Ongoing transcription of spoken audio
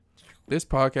This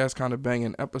podcast kind of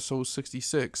banging, episode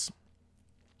 66.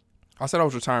 I said I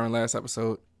was retiring last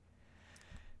episode,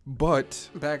 but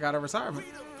back out of retirement.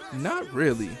 Not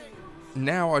really.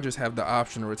 Now I just have the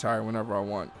option to retire whenever I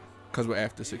want, because we're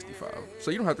after 65.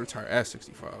 So you don't have to retire at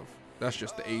 65. That's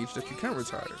just the age that you can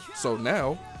retire. So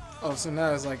now... Oh, so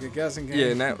now it's like a guessing game.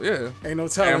 Yeah, now, yeah. Ain't no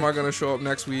telling. Am I going to show up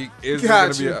next week? Is it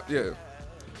going to be... Yeah.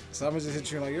 So I'm going to just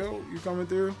hit you like, yo, you coming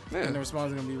through? Yeah. And the response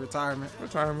is going to be retirement.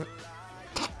 Retirement.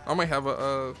 I might have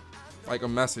a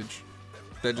message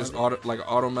that just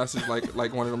auto message,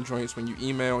 like one of them joints when you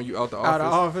email and you out the office. Out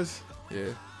of office? Yeah.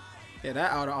 Yeah,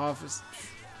 that out of office.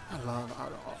 I love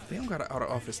out of office. They don't got an out of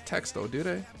office text though, do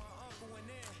they?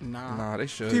 Nah, they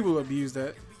should. People abuse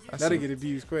that. That'll get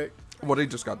abused quick. Well, they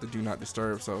just got the do not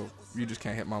disturb, so you just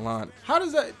can't hit my line. How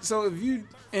does that? So if you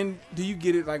do you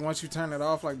get it like once you turn it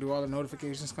off? Like, do all the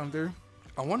notifications come through?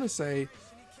 I want to say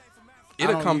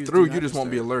it'll come through. You just won't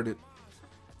be alerted.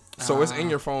 So it's in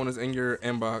your phone. It's in your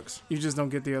inbox. You just don't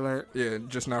get the alert. Yeah,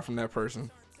 just not from that person.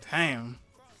 Damn.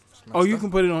 Oh, you can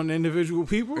put it on individual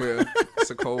people? Yeah, it's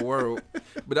a cold world.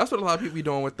 But that's what a lot of people be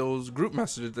doing with those group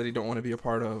messages that they don't want to be a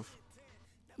part of.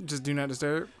 Just do not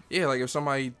disturb? Yeah, like if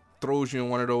somebody throws you in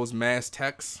one of those mass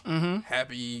texts,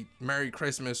 happy Merry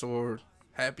Christmas or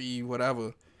happy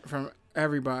whatever. From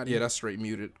everybody. Yeah, that's straight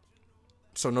muted.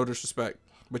 So no disrespect.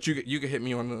 But you can hit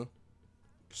me on the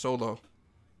solo.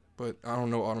 But I don't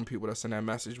know all them people that send that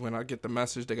message. When I get the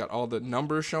message, they got all the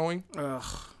numbers showing. Ugh.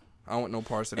 I want no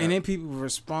parts of that. And then people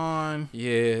respond.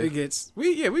 Yeah. It gets...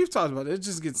 We've talked about it. It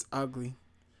just gets ugly.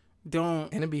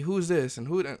 Don't... And it be who's this and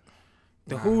who that...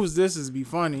 who's this is be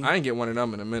funny. I ain't get one of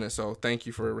them in a minute, so thank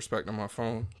you for respecting my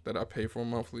phone that I pay for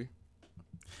monthly.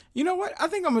 You know what? I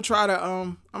think I'm gonna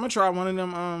try one of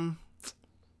them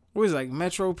what is it, like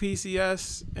Metro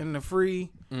PCS and the free.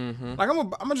 Mm-hmm. Like I'm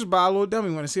gonna just buy a little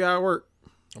dummy one to see how it work.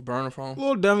 A burner phone? A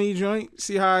little dummy joint.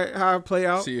 See how it play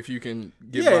out. See if you can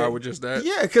get by with just that.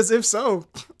 Yeah, because if so,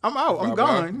 I'm out. I'm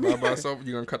gone. By yourself,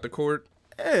 you gonna cut the cord?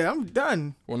 Yeah, I'm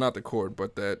done. Well, not the cord,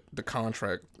 but the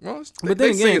contract. Well, but they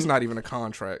then say again, it's not even a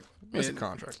contract. It's a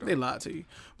contract. Though. They lie to you.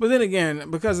 But then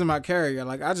again, because of my carrier,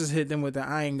 like I just hit them with the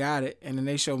I ain't got it, and then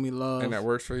they show me love. And that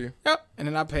works for you? Yep. And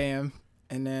then I pay them,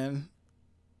 and then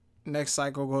next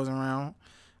cycle goes around.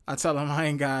 I tell them I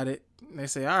ain't got it. And they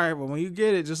say, all right, well, when you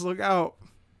get it, just look out.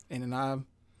 And then I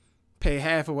pay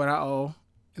half of what I owe,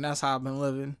 and that's how I've been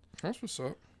living. That's what's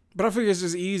up. But I figure it's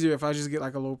just easier if I just get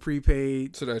like a little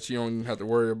prepaid. So that you don't have to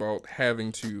worry about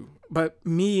having to. But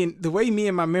the way me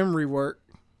and my memory work.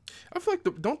 I feel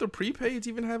like don't the prepaids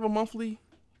even have a monthly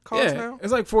cost now?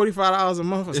 It's like $45 a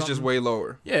month or something. It's just way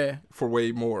lower. Yeah. For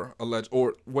way more,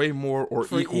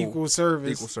 for equal service.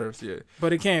 Equal service, yeah.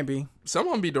 But it can be. Some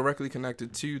of them be directly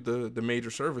connected to the major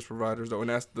service providers, though, and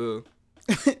that's the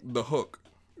the hook.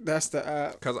 That's the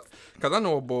app. Cause I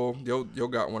know a bull. Yo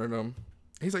got one of them.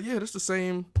 He's like, yeah, that's the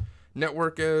same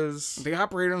network as they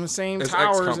operate on the same as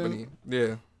towers. X company.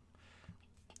 Yeah.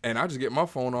 And I just get my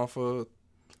phone off of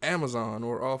Amazon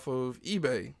or off of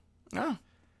eBay. Oh.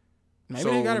 Maybe so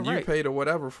they got it when right. You paid or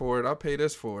whatever for it, I pay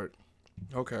this for it.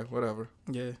 Okay, whatever.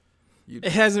 Yeah.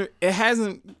 It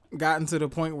hasn't gotten to the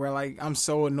point where like I'm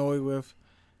so annoyed with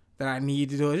that I need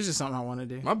to do it. It's just something I want to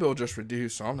do. My bill just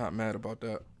reduced, so I'm not mad about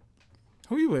that.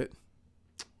 Who you with?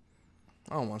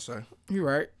 I don't want to say. You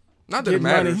right. Not that it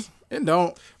matters. Money. It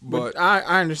don't. But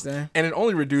I understand. And it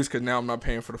only reduced because now I'm not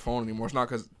paying for the phone anymore. It's not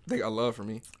because they got love for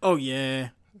me. Oh yeah.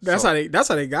 That's how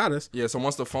they got us. Yeah, so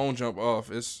once the phone jump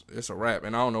off, it's a wrap.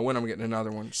 And I don't know when I'm getting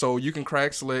another one. So you can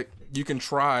crack Slick. You can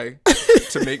try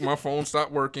to make my phone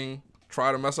stop working.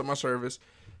 Try to mess up my service.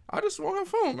 I just won't have a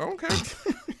phone. I don't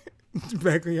care.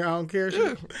 Back when y'all don't care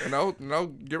shit. Yeah. And I'll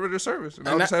get rid of the service. And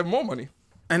I'll just have more money.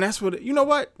 And that's what you know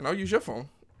what? And I'll use your phone.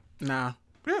 Nah.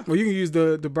 Yeah. Well, you can use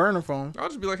the burner phone. I'll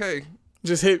just be like, hey.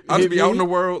 I'll just be out in the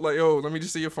world like, yo, let me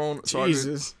just see your phone.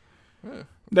 Jesus. Yeah.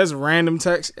 That's random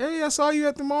text. Hey, I saw you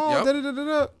at the mall. Yep.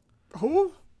 Da-da-da-da-da.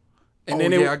 Who? And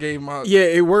then I gave my... Yeah,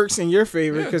 it works in your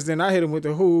favor because then I hit him with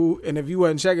the who, and if you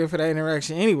wasn't checking for that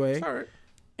interaction anyway. It's all right.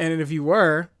 And then if you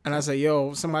were, and I say,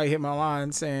 yo, somebody hit my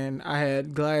line saying I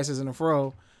had glasses and a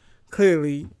fro,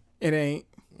 clearly it ain't.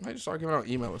 I just start giving out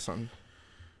email or something.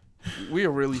 We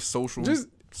are really social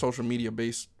media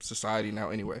based society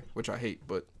now anyway, which I hate,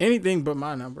 but anything but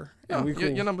my number. Yeah,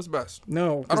 your number's best.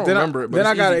 No, I don't remember it, but then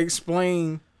I gotta easy.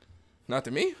 Explain. Not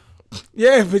to me.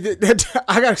 Yeah, but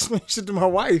I gotta explain shit to my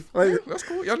wife. Like, that's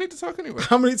cool. Y'all need to talk anyway.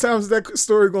 How many times is that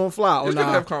story gonna fly? You're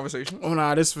gonna have conversations. Oh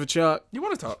nah, this is for Chuck. You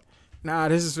want to talk? Nah,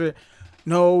 this is for.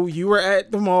 No, you were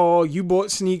at the mall. You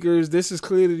bought sneakers. This is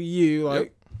clearly to you.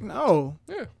 Like, no.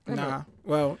 Yeah. Nah.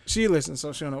 Well, she listens,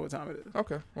 so she'll know what time it is.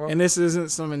 Okay. Well. And this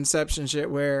isn't some Inception shit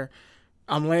where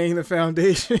I'm laying the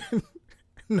foundation.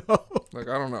 No. Like,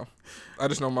 I don't know. I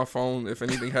just know my phone, if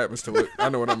anything happens to it, I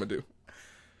know what I'm going to do.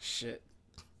 Shit.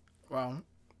 Well,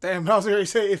 damn, I was going to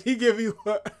say, if he give you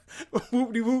a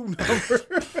whoop-de-whoop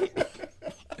number.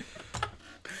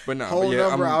 But no, Whole but yeah,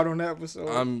 number out on that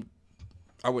episode.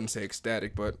 I wouldn't say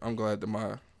ecstatic, but I'm glad that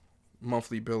my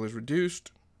monthly bill is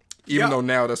reduced. Even though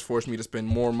now that's forced me to spend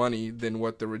more money than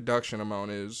what the reduction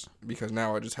amount is, because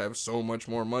now I just have so much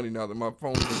more money now that my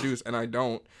phone's reduced, and I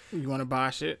don't. You want to buy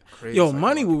shit? Crazy Yo,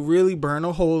 money will really burn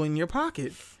a hole in your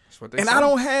pocket. That's what they And say. I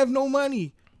don't have no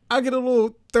money. I get a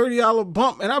little $30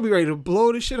 bump, and I'll be ready to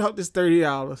blow this shit up this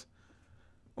 $30.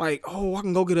 Like, oh, I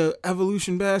can go get a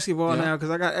Evolution basketball now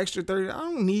because I got extra $30. I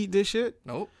don't need this shit.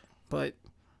 Nope. But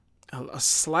a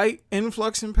slight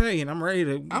influx in pay, and I'm ready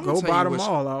to go buy them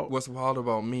all out. What's wild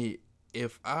about me,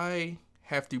 if I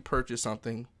have to purchase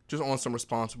something just on some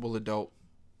responsible adult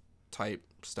type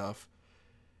stuff,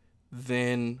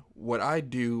 then what I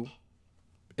do,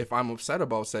 if I'm upset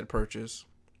about said purchase,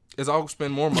 is I'll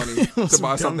spend more money to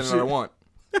buy something that I want.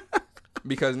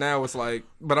 Because now it's like,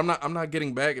 but I'm not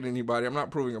getting back at anybody. I'm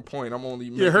not proving a point. I'm only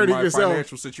making my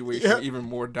financial situation even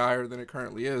more dire than it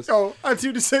currently is. Oh, I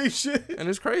do the same shit. And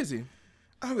it's crazy.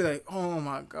 I'll be like, oh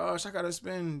my gosh, I gotta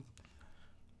spend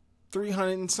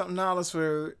 $300 and something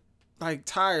for like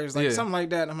tires, like something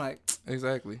like that. And I'm like,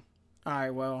 exactly. All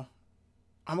right, well,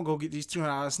 I'm gonna go get these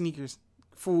 $200 sneakers.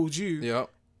 Fooled you. Yep.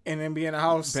 And then be in the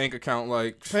house. Bank account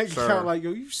like,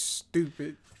 yo, you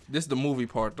stupid. This is the movie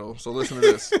part, though, so listen to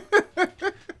this.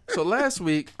 So last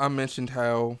week, I mentioned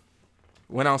how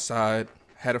went outside,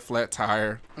 had a flat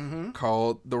tire,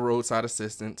 called the roadside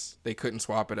assistance. They couldn't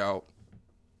swap it out.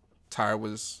 Tire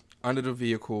was under the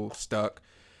vehicle, stuck,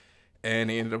 and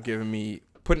they ended up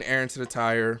putting air into the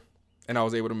tire, and I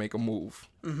was able to make a move.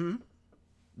 Mm-hmm.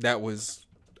 That was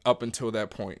up until that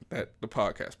point, the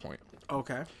podcast point.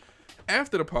 Okay.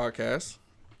 After the podcast,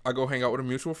 I go hang out with a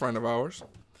mutual friend of ours.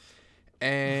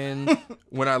 And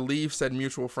when I leave said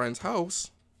mutual friend's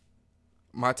house,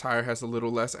 my tire has a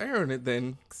little less air in it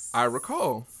than I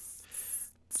recall.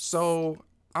 So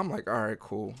I'm like, all right,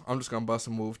 cool. I'm just going to bust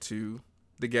a move to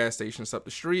the gas stations up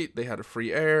the street. They had a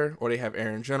free air, or they have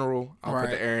air in general. I'll put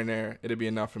the air in there. It'll be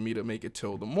enough for me to make it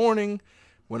till the morning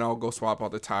when I'll go swap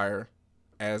out the tire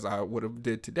as I would have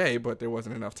did today, but there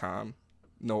wasn't enough time.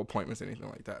 No appointments, anything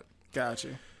like that.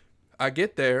 Gotcha. I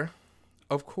get there.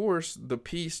 Of course, the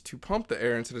piece to pump the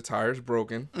air into the tire is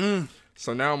broken.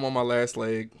 So now I'm on my last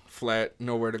leg, flat,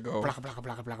 nowhere to go.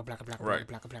 Right.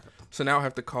 So now I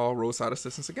have to call roadside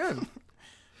assistance again.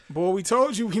 Boy, we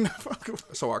told you we not fucking.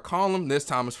 So I call him. This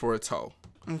time it's for a tow.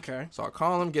 Okay. So I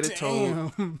call him, get it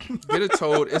towed. Get it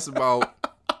towed. It's about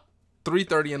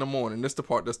 3:30 in the morning. This the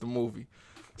part that's the movie.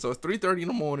 So it's 3:30 in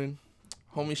the morning.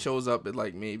 Homie shows up at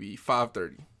like maybe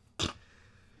 5:30.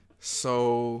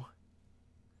 So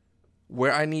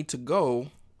where I need to go,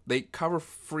 they cover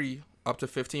free up to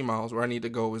 15 miles. Where I need to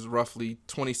go is roughly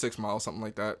 26 miles, something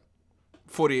like that.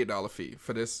 $48 fee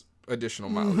for this additional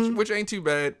mileage, which ain't too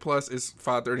bad. Plus, it's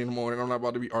 5:30 in the morning. I'm not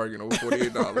about to be arguing over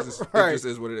 $48. It just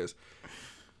is what it is.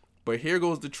 But here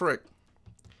goes the trick.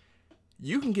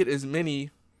 You can get as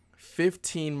many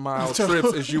 15-mile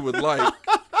trips as you would like.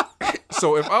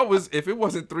 So if it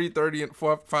wasn't 3:30 and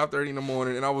 5:30 in the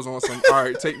morning and I was on some, all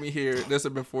right, take me here, this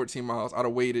would have been 14 miles. I'd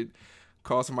have waited,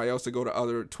 call somebody else to go to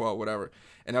other 12, whatever.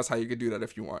 And that's how you could do that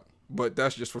if you want. But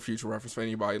that's just for future reference for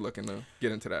anybody looking to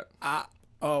get into that.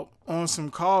 On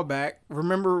some callback,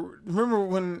 remember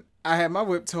when I had my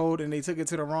whip towed and they took it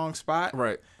to the wrong spot?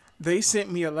 Right. They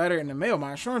sent me a letter in the mail,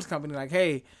 my insurance company, like,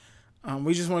 hey,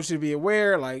 we just want you to be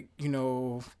aware, like, you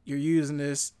know, you're using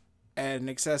this at an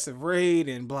excessive rate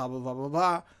and blah, blah, blah, blah,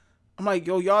 blah. I'm like,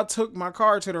 yo, y'all took my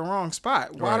car to the wrong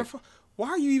spot. Why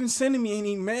are you even sending me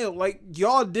any mail? Like,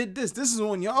 y'all did this. This is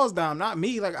on y'all's dime, not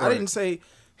me. Like, I didn't say,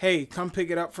 hey, come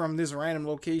pick it up from this random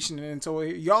location and tow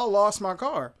it. Y'all lost my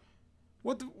car.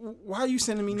 Why are you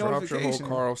sending me notification? Dropped your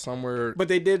whole car off somewhere. But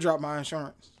they did drop my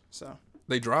insurance, so.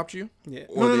 They dropped you? Yeah.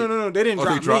 No. They didn't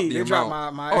drop me. They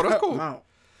dropped my oh, that's cool. amount.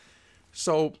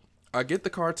 So I get the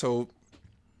car towed.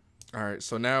 All right.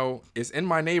 So now it's in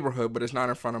my neighborhood, but it's not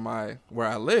in front of where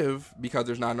I live because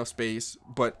there's not enough space.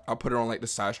 But I put it on like the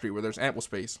side street where there's ample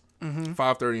space.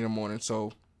 5:30 in the morning.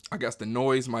 So I guess the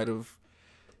noise might have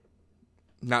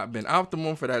not been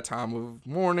optimum for that time of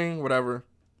morning, whatever.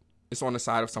 It's on the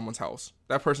side of someone's house.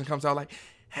 That person comes out like,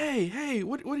 hey,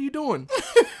 what are you doing?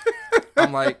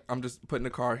 I'm like, I'm just putting the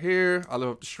car here. I live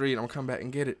up the street. I'm gonna come back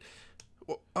and get it.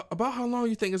 Well, about how long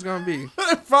you think it's gonna be?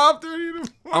 5:30 in the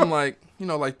morning. I'm like,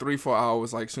 like 3-4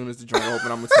 hours. Like, soon as the joint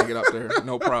open, I'm gonna take it up there.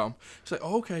 No problem. She's like,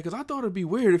 okay, because I thought it'd be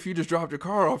weird if you just dropped your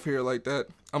car off here like that.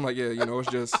 I'm like, yeah,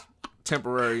 it's just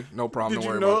temporary. No problem. Did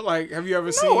Don't you worry know? about it. Like, have you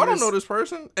ever seen? No, I don't this? know this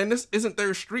person, and this isn't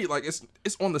their street. Like, it's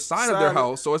on the side of their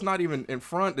house, so it's not even in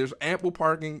front. There's ample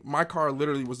parking. My car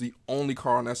literally was the only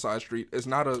car on that side street. It's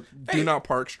not a do not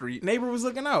park street. Neighbor was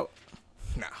looking out.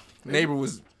 Nah, neighbor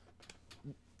was.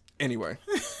 Anyway,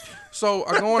 so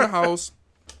I go in the house,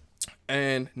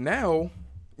 and now,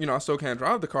 I still can't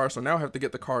drive the car, so now I have to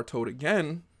get the car towed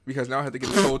again because now I have to get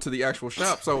it towed to the actual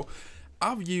shop. So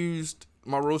I've used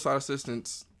my roadside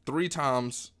assistance 3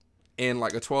 times in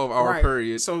like a 12-hour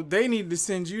period. So they need to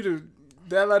send you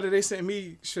that letter they sent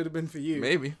me should have been for you.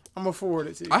 Maybe. I'm gonna forward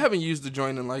it to you. I haven't used the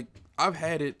joint in I've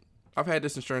had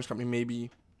this insurance company maybe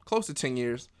close to 10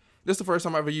 years. This is the first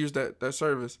time I ever used that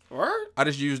service. Word? I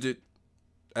just used it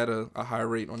at a high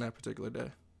rate on that particular day.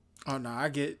 Oh no, I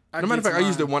get. No matter of fact, I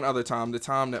used it one other time. The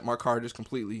time that my car just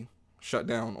completely shut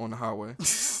down on the highway,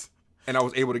 and I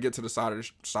was able to get to the side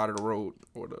of the road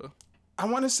or the. I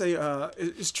want to say,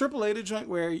 is AAA the joint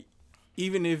where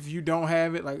even if you don't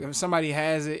have it, like if somebody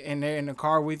has it and they're in the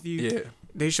car with you, yeah,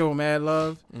 they show mad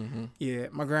love. Mm-hmm. Yeah,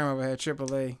 my grandmother had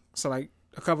AAA, so like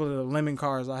a couple of the lemon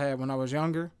cars I had when I was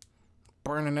younger,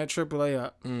 burning that AAA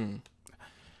up.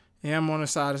 Yeah, I'm on the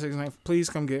side of 69. Please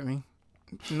come get me.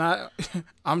 Not,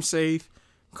 I'm safe.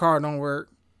 Car don't work,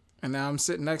 and now I'm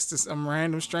sitting next to some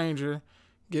random stranger,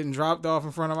 getting dropped off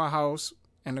in front of my house,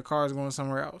 and the car's going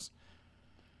somewhere else.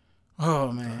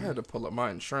 Oh man! I had to pull up my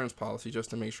insurance policy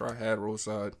just to make sure I had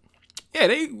roadside. Yeah,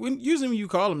 usually when you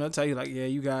call them, they'll tell you like, yeah,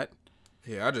 you got.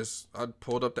 Yeah, I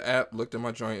pulled up the app, looked at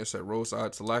my joint, it said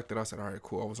roadside selected. I said, all right,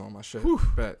 cool. I was on my shit.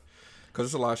 Bet, because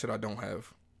there's a lot of shit I don't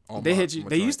have. They hit you.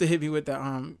 They used to hit me with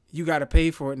the you got to pay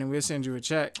for it, and then we'll send you a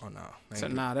check. Oh no! So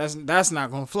that's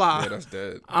not gonna fly. Yeah, that's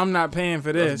dead. I'm not paying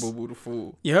for this. That's boo boo the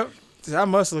fool. Yep, I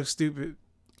must look stupid.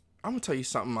 I'm gonna tell you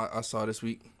something I saw this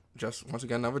week. Just once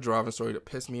again, another driving story that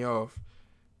pissed me off.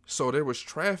 So there was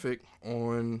traffic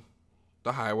on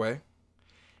the highway,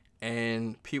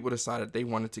 and people decided they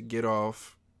wanted to get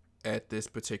off at this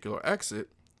particular exit,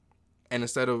 and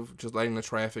instead of just letting the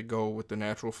traffic go with the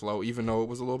natural flow, even though it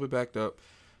was a little bit backed up.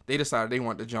 They decided they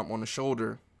wanted to jump on the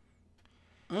shoulder,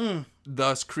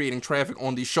 thus creating traffic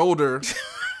on the shoulder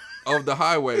of the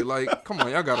highway. Like, come on,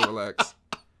 y'all gotta relax.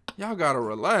 Y'all gotta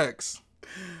relax.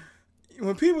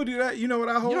 When people do that, you know what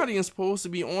I hope? You're not even supposed to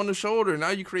be on the shoulder.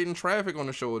 Now you're creating traffic on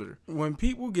the shoulder. When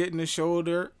people get in the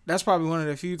shoulder, that's probably one of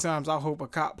the few times I hope a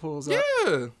cop pulls up.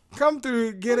 Yeah. Come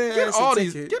through, get all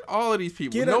these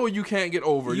people. No, you can't get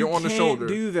over. You're on the shoulder.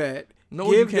 Do that.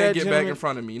 No, you can't get back in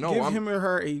front of me. No, give him or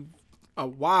her a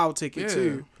wild ticket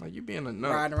too. Like you being a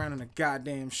nut. Riding around on a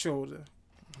goddamn shoulder.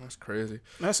 That's crazy.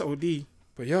 That's OD.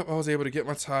 But yep, I was able to get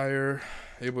my tire,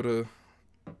 able to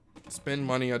spend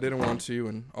money I didn't want to,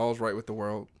 and all's right with the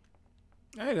world.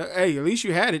 Hey, at least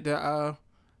you had it.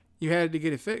 You had to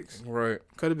get it fixed. Right.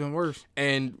 Could have been worse.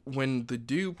 And when the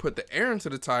dude put the air into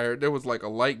the tire, there was like a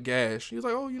light gash. He was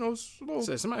like, "Oh, it's a little."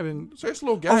 Said somebody been. So it's a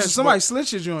little gash. Oh, somebody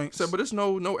slit your joints. Said, but there's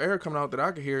no air coming out that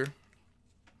I could hear.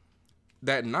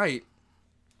 That night,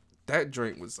 that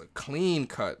joint was a clean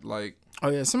cut. Like, oh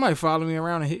yeah, somebody following me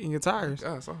around and hitting your tires.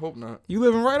 Yes, I hope not. You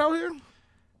living right out here?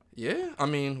 Yeah, I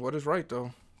mean, what is right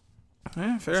though?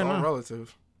 Yeah, fair it's enough. All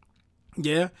relative.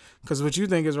 Yeah, because what you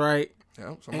think is right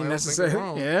ain't necessarily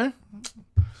wrong. Yeah.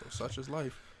 So such is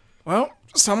life. Well,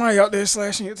 somebody out there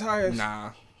slashing your tires.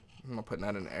 Nah, I'm not putting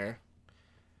that in the air.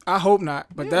 I hope not,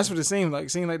 but that's what it seemed like.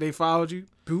 It seemed like they followed you.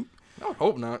 Boop. I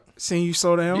hope not. Seeing you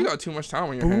slow down. You got too much time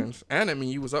on your hands, and I mean,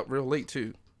 you was up real late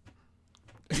too.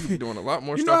 You be doing a lot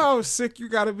more stuff. You know how sick you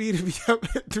gotta be to be up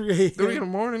at 3 a.m. 3 in the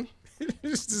morning.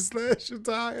 Just to slash your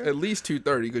tire. At least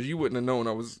 2:30, because you wouldn't have known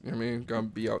I was. Gonna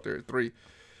be out there at 3.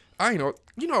 I know.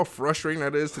 You know how frustrating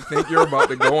that is to think you're about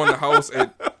to go in the house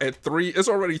at 3. It's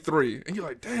already 3, and you're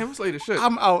like, damn, it's late as shit.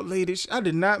 I'm out late as shit. I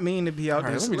did not mean to be out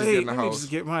there. Let me just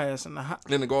get my ass in the house.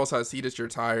 Then to go outside, see that your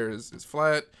tire is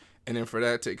flat, and then for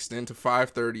that to extend to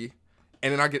 5:30,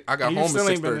 and then I got home at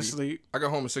 6:30. I got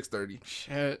home at 6:30.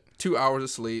 Shit. 2 hours of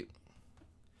sleep.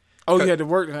 Oh, you had to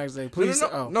work the next day. Please.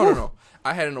 No.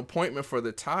 I had an appointment for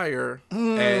the tire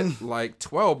at like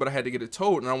 12, but I had to get it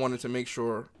towed, and I wanted to make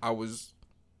sure I was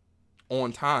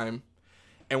on time.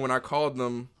 And when I called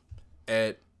them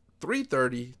at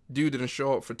 3:30, dude didn't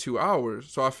show up for 2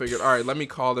 hours. So I figured, all right, let me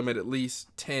call them at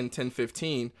least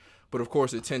 10:15. But of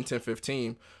course, at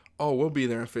 10:15, oh, we'll be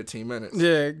there in 15 minutes.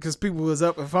 Yeah, because people was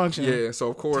up and functioning. Yeah, so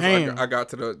of course I got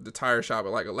to the tire shop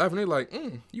at like 11. They're like,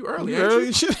 you early,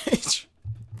 ain't you?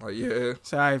 Like, yeah.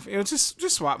 So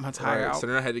just swap my tire out. So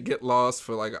then I had to get lost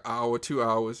for like an hour, 2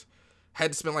 hours.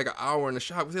 Had to spend like an hour in the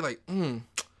shop. They're like,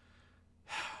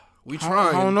 we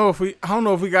trying. I don't know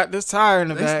if we got this tire in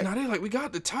the back. They're like, we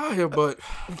got the tire, but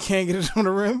we can't get it on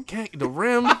the rim. The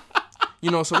rim.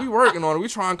 So we working on it. We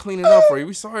trying to clean it up for you.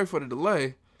 We sorry for the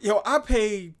delay. Yo, I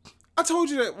told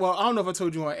you that. Well, I don't know if I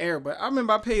told you on air, but I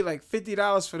remember I paid like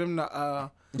 $50 for them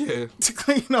to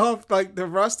clean off like the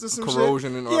rust or some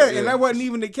corrosion shit. And all that. And that wasn't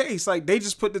even the case. Like they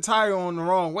just put the tire on the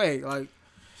wrong way. Like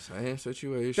same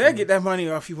situation. They get that money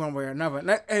off you one way or another.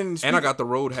 And I got the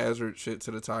road hazard shit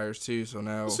to the tires too. So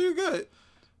now, so you're good.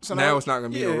 So now it's not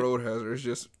gonna be a road hazard. It's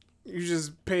just you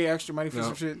just pay extra money for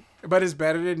some shit. But it's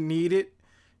better to need it.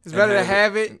 It's better to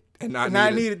have it and not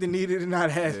need it than need it and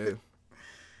not have it.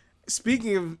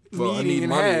 Speaking of needing I need and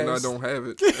money has, and I don't have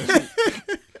it.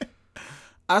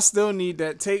 I still need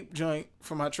that tape joint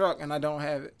for my truck and I don't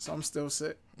have it, so I'm still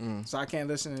sick. So I can't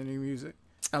listen to new music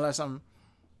unless I'm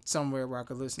somewhere where I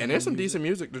could listen. And there's some decent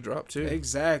music to drop too.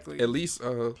 Exactly. At least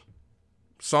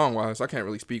song wise, I can't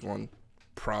really speak on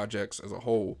projects as a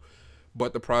whole,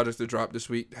 but the projects that dropped this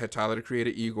week had Tyler the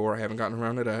Creator, Igor. I haven't gotten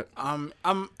around to that.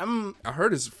 I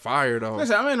heard it's fire though.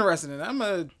 Listen, I'm interested in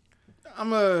it.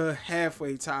 I'm a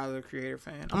halfway Tyler the Creator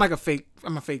fan. I'm a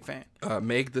fake fan.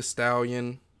 Meg the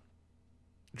Stallion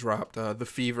dropped The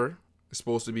Fever. It's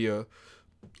supposed to be a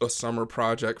summer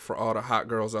project for all the hot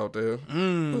girls out there.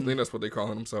 I think that's what they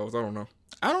calling themselves. I don't know.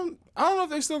 I don't know if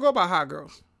they still go by hot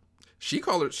girls. She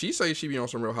say she be on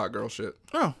some real hot girl shit.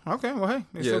 Oh, okay. Well, hey.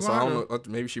 Yeah, so I don't know.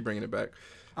 Maybe she bringing it back.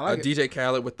 I like it. DJ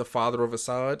Khaled with The Father of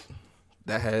Assad.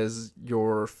 That has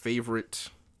your favorite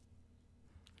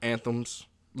anthems.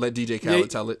 Let DJ Khaled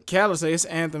tell it. Khaled say it's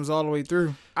anthems all the way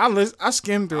through. I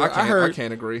skimmed through it. I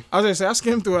can't agree. I was gonna say I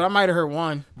skimmed through it. I might have heard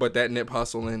one. But that Nip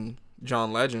Hussle and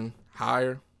John Legend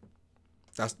higher.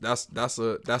 That's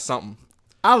something.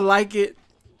 I like it.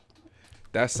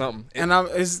 That's something. And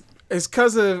it's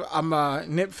because I'm a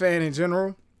Nip fan in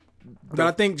general. But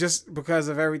I think just because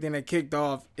of everything that kicked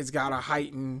off, it's got a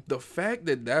heighten. The fact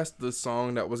that that's the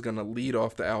song that was gonna lead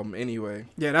off the album anyway.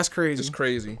 Yeah, that's crazy. It's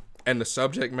crazy. And the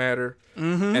subject matter,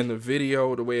 and the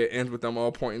video, the way it ends with them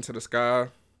all pointing to the sky.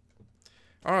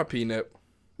 R.I.P. Nip.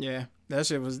 Yeah, that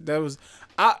was.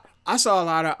 I saw a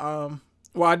lot of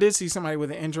I did see somebody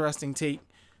with an interesting take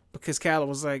because Khaled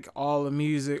was like all the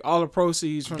music, all the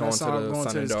proceeds from that song going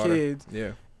to his kids.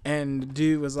 Yeah. And the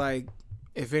dude was like,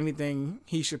 if anything,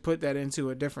 he should put that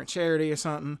into a different charity or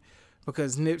something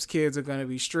because Nip's kids are gonna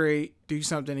be straight. Do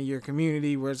something in your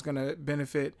community where it's gonna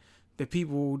benefit the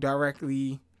people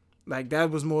directly. Like, that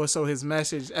was more so his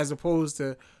message as opposed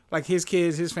to, like, his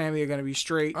kids, his family are going to be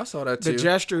straight. I saw that, too. The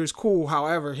gesture is cool.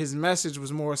 However, his message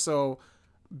was more so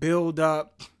build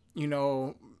up,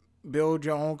 build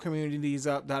your own communities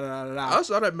up, da-da-da-da. I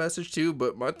saw that message, too,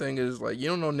 but my thing is, like, you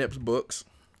don't know Nip's books.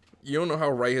 You don't know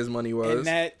how right his money was.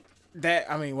 And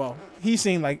he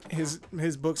seemed like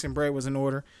his books and bread was in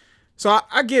order. So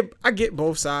I get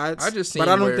both sides. But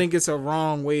I don't think it's a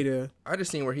wrong way to... I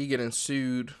just seen where he getting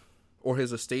sued... or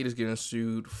his estate is getting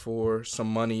sued for some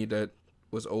money that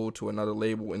was owed to another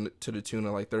label to the tune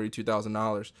of like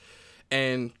 $32,000.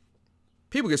 And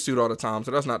people get sued all the time, so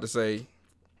that's not to say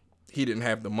he didn't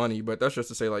have the money, but that's just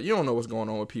to say, like, you don't know what's going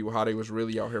on with people, how they was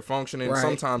really out here functioning. Right.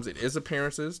 Sometimes it is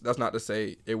appearances. That's not to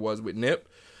say it was with Nip.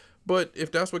 But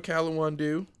if that's what Khaled want to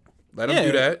do, let him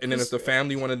do that. And then if the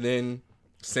family want to then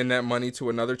send that money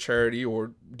to another charity or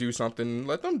do something,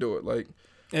 let them do it. Like...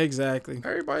 Exactly.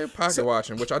 Everybody pocket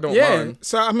watching, which I don't mind.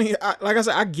 So, I mean, like I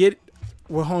said, I get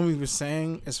what homie was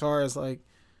saying as far as, like,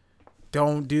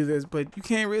 don't do this. But you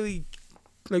can't really,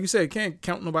 like you said, can't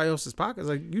count nobody else's pockets.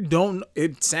 Like, you don't,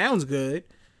 it sounds good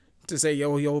to say,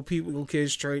 yo, people,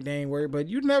 kids straight, they ain't worried. But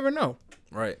you never know.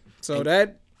 Right. So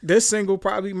this single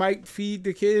probably might feed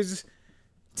the kids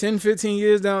 10, 15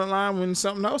 years down the line when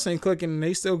something else ain't clicking and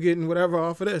they still getting whatever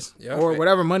off of this. Yeah. Or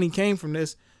whatever money came from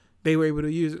this. They were able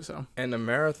to use it, so. And the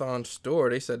Marathon store,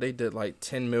 they said they did like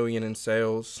 $10 million in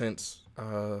sales since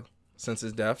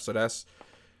his death. So that's.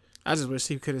 I just wish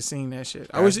he could have seen that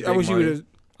shit. I wish that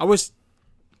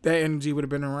energy would have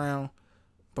been around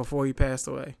before he passed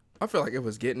away. I feel like it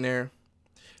was getting there.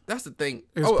 That's the thing.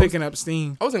 It was picking up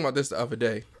steam. I was thinking about this the other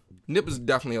day. Nip is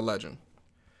definitely a legend,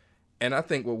 and I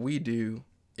think what we do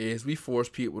is we force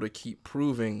people to keep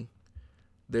proving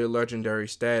their legendary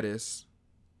status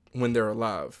when they're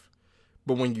alive.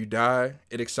 But when you die,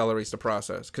 it accelerates the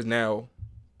process because now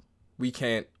we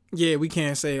can't. Yeah, we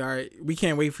can't say, all right, we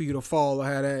can't wait for you to fall or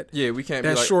have that. Yeah, we can't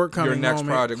that be like, shortcoming your next moment.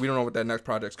 project. We don't know what that next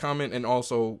project's coming. And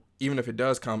also, even if it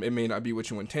does come, it may not be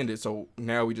what you intended. So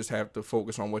now we just have to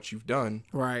focus on what you've done.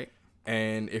 Right.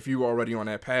 And if you already on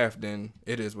that path, then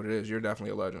it is what it is. You're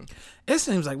definitely a legend. It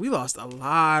seems like we lost a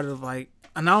lot of and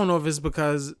I don't know if it's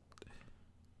because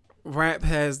rap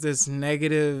has this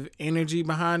negative energy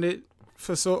behind it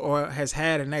or has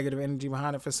had a negative energy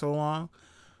behind it for so long.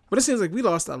 But it seems like we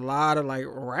lost a lot of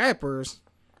rappers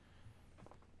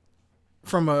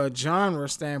from a genre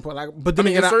standpoint. But then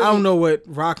again, I don't know what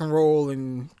rock and roll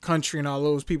and country and all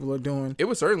those people are doing. It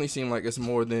would certainly seem like it's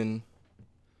more than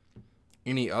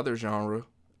any other genre,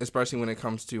 especially when it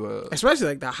comes to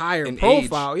especially the higher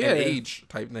profile, an age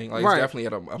type thing. It's definitely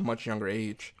at a much younger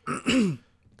age.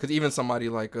 Because even somebody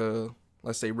like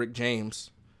let's say Rick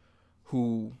James,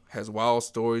 who has wild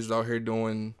stories out here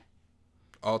doing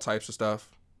all types of stuff,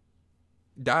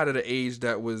 died at an age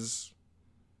that was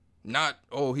not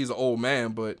he's an old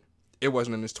man, but it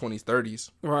wasn't in his 20s,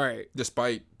 30s, right?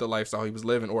 Despite the lifestyle he was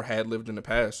living or had lived in the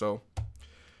past, so.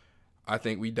 I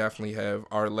think we definitely have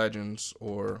our legends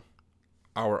or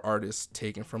our artists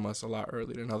taken from us a lot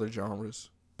earlier than other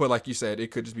genres. But like you said,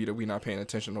 it could just be that we're not paying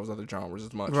attention to those other genres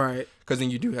as much. Right. Because then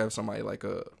you do have somebody like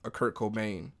a Kurt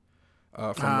Cobain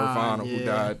from Nirvana who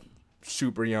died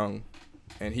super young.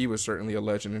 And he was certainly a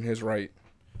legend in his right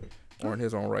or in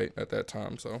his own right at that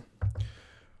time. So,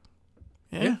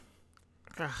 yeah.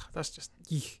 God, that's just...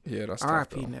 Yeah, that's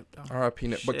R.I.P. Nip, though. R.I.P.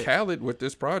 Nip. But Khaled, with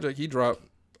this project, he dropped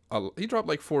 4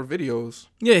 videos.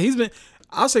 Yeah,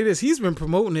 I'll say this, he's been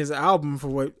promoting his album for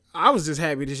what, I was just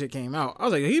happy this shit came out. I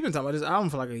was like, he's been talking about this album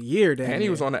for a year. And he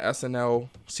was on the SNL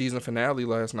season finale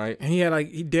last night. And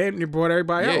he damn near brought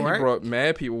everybody out, right? He brought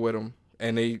mad people with him.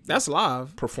 And that's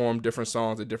live. Performed different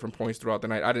songs at different points throughout the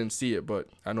night. I didn't see it, but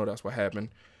I know that's what happened.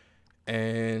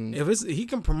 And if he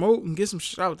can promote and get some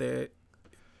shit out there.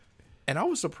 And I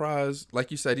was surprised,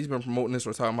 like you said, he's been promoting this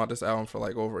or talking about this album for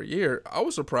over a year. I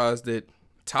was surprised that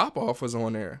Top Off was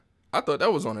on there. I thought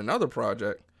that was on another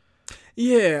project.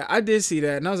 Yeah, I did see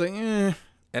that, and I was like, eh.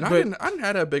 And I didn't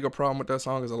have that big a problem with that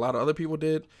song as a lot of other people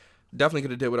did. Definitely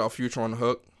could have did without Future on the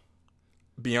hook.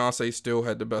 Beyonce still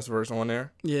had the best verse on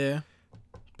there. Yeah,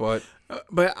 but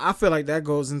I feel like that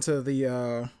goes into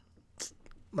the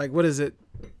what is it?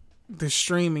 The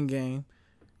streaming game.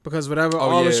 Because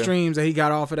all the streams that he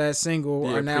got off of that single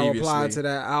are now applied to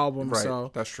that album. Right,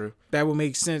 so that's true. That would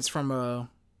make sense from a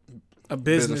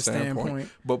business standpoint.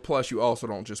 But plus, you also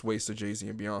don't just waste a Jay-Z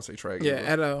and Beyonce track. Yeah,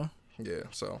 at all. Yeah,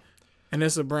 so. And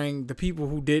this will bring the people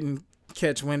who didn't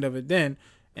catch wind of it then.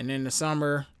 And in the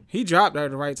summer, he dropped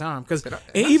at the right time. Because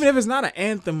even if it's not an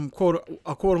anthem,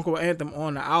 quote-unquote anthem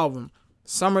on the album,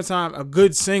 summertime, a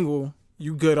good single,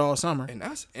 you good all summer. And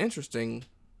that's interesting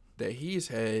that he's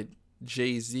had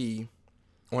Jay-Z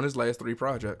on his last 3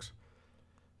 projects.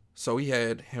 So he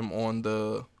had him on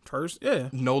the first, yeah,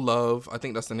 No Love, I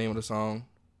think that's the name of the song,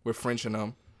 with French and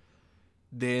them.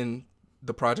 Then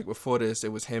the project before this,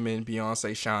 it was him and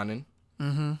Beyonce shining.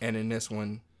 Mm-hmm. And in this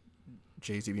one,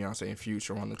 Jay-Z, Beyonce, and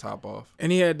Future on the Top Off.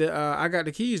 And he had the I Got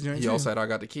the Keys joint. He also had I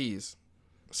Got the Keys.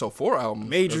 So 4 albums.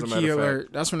 Major key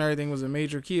alert. That's when everything was a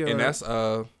major key alert.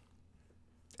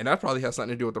 And that probably has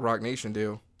something to do with the Rock Nation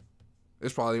deal.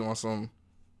 It's probably on some,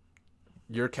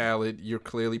 you're Khaled, you're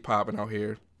clearly popping out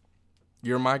here.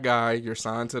 You're my guy, you're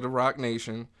signed to the Rock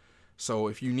Nation. So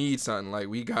if you need something,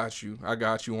 we got you. I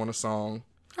got you on a song.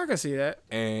 I can see that.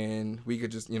 And we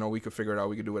could just, we could figure it out.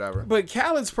 We could do whatever. But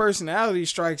Khaled's personality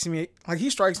strikes me,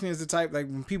 he strikes me as the type,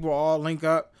 when people all link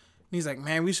up, and he's like,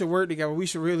 man, we should work together. We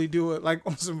should really do it,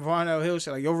 on some Varnell Hill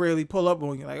shit. You'll really pull up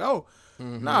on you.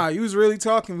 Nah, you was really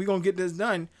talking. We gonna get this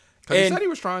done. Because he said he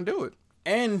was trying to do it.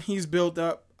 And he's built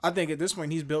up, I think at this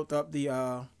point, he's built up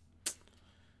the,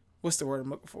 what's the word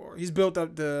I'm looking for? He's built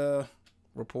up the...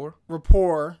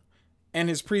 Rapport and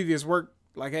his previous work.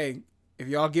 Hey, if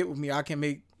y'all get with me, I can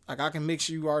mix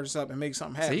you artists up and make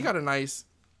something happen. So he got a nice...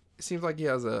 It seems like he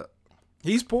has a...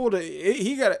 He's pulled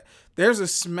there's a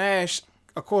smash,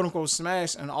 a quote-unquote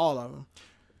smash in all of them.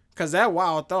 Because that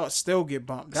Wild Thought still get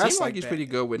bumped. Seems like he's pretty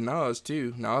good with Nas,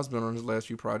 too. Nas been on his last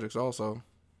few projects also.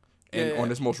 And on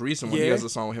this most recent one, he has a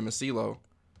song with him and CeeLo.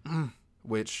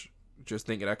 Which, just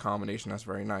thinking that combination, that's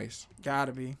very nice.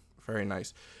 Gotta be. Very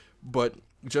nice. But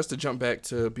just to jump back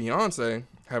to Beyonce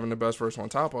having the best verse on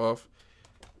Top Off,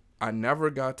 I never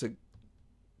got to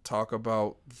talk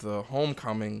about the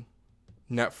Homecoming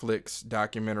Netflix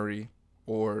documentary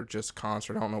or just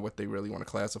concert. I don't know what they really want to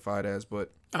classify it as,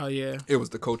 but it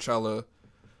was the Coachella.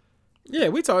 Yeah,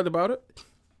 we talked about it.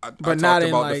 I talked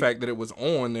about the fact that it was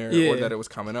on there or that it was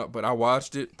coming up, but I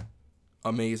watched it.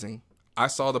 Amazing. I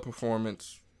saw the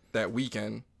performance that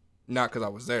weekend, not because I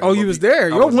was there. Oh, you was there.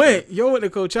 You went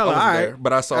to Coachella. All right.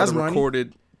 But I saw the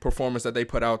recorded performance that they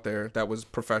put out there that was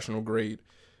professional grade.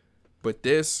 But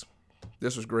this,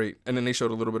 This was great. And then they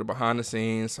showed a little bit of behind the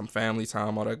scenes, some family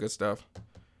time, all that good stuff.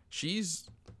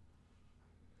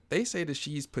 They say that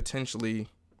she's potentially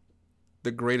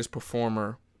the greatest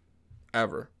performer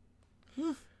ever.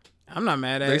 I'm not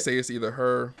mad at They it. say it's either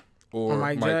her or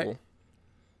Michael.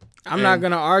 I'm not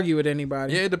gonna argue with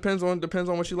anybody. Yeah, it depends on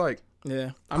what you like.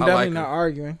 Yeah, I'm I definitely like not her.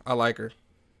 arguing. I like her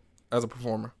as a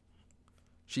performer.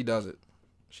 She does it.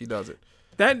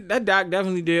 That doc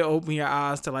definitely did open your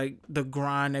eyes to like the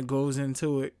grind that goes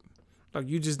into it. Like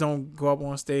you just don't go up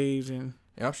on stage and.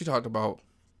 Yeah, she talked about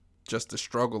just the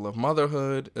struggle of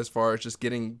motherhood as far as just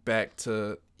getting back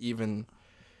to even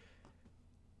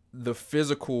the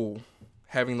physical,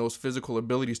 having those physical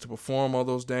abilities to perform all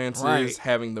those dances, Right.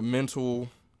 having the mental,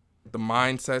 the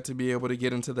mindset to be able to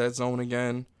get into that zone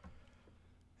again,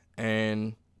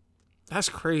 and That's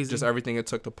crazy. just everything it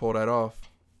took to pull that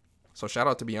off. So shout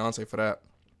out to Beyonce for that.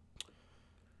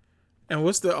 And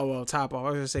what's the Top Off? I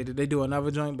was gonna say, did they do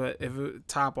another joint? But if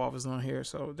Top Off is on here,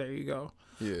 so there you go.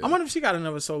 Yeah, I wonder if she got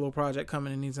another solo project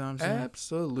coming anytime soon.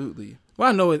 absolutely. Well,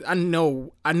 I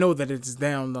know that it's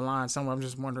down the line somewhere. I'm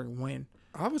just wondering when.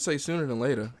 I would say sooner than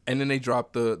later. And then they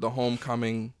dropped the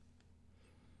homecoming.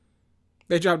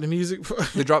 They dropped the music.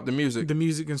 They dropped the music. The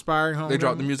music inspiring home. They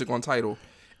dropped the music on Tidal,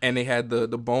 and they had the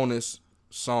bonus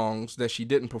songs that she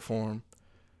didn't perform,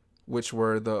 which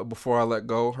were the Before I Let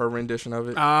Go, her rendition of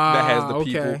it. That has the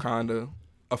people kind of,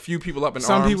 a few people up in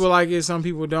some arms. people like it, some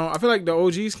people don't. I feel like the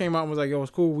OGs came out and was like, "Yo, it's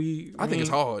cool." I think it's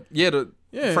hard. Yeah,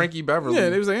 Frankie Beverly. Yeah,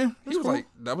 they was like, he was cool. Like,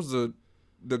 that was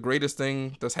the greatest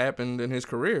thing that's happened in his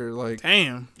career. Like,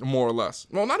 damn, more or less.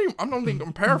 Well, not even. I don't think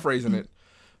I'm paraphrasing it.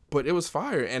 But it was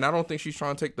fire, and I don't think she's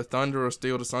trying to take the thunder or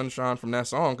steal the sunshine from that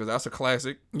song, because that's a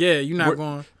classic. Yeah, you're not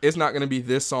going. It's not going to be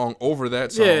this song over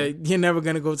that song. Yeah, you're never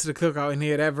going to go to the cookout and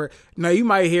hear it ever. No, you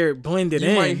might hear it blended in.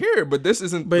 You might hear it, but this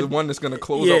isn't the one that's going to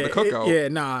close out the cookout. Yeah,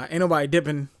 nah, ain't nobody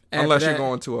dipping. Unless you're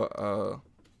going to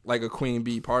a Queen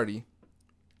Bee party.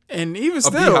 And even a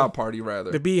still. A Beehive party,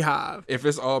 rather. The Beehive. If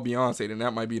it's all Beyonce, then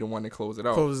that might be the one that closes it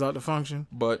out. Closes out the function.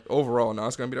 But overall, no,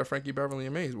 it's going to be that Frankie Beverly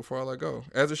and Maze Before I Let Go.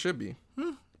 As it should be.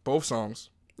 Both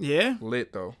songs. Yeah.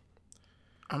 Lit, though.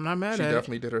 I'm not mad at it. She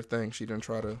definitely did her thing. She didn't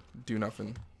try to do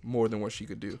nothing more than what she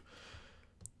could do.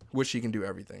 Which she can do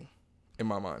everything, in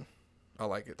my mind. I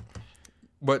like it.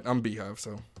 But I'm Beehive,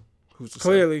 so who's to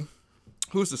Clearly. say?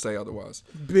 Who's to say otherwise?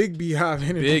 Big Beehive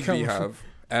energy. Big Beehive.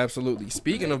 Absolutely.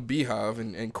 Speaking of Beehive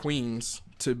and Queens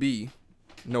to be,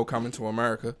 no Coming to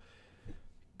America,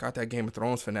 got that Game of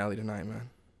Thrones finale tonight, man.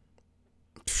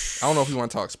 I don't know if you want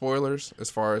to talk spoilers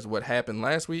as far as what happened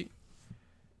last week.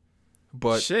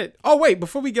 But shit. Oh wait,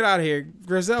 before we get out of here,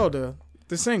 Griselda,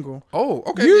 the single. Oh,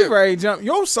 okay. You ready to jump?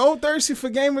 You're so thirsty for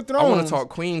Game of Thrones. I want to talk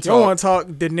Queen talk. You want to talk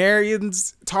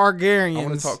Daenerys, Targaryens. I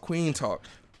want to talk Queen talk.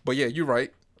 But yeah, you're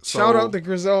right. So, shout out to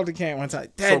Griselda Camp one time.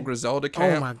 So Griselda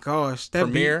Camp. Oh my gosh, that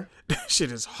Premier. That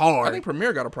shit is hard. I think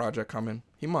Premier got a project coming.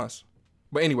 He must.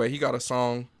 But anyway, he got a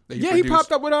song that he produced. He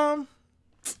popped up with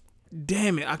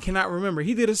damn it, I cannot remember.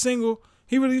 He did a single.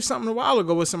 He released something a while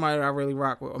ago with somebody that I really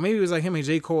rock with. Or maybe it was like him and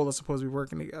J. Cole are supposed to be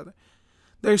working together.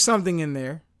 There's something in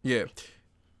there. Yeah.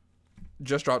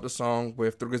 Just dropped a song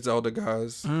with the Griselda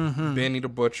guys, Benny the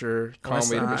Butcher,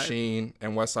 Conway the Machine,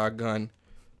 and Westside Gunn,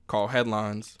 called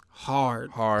Headlines.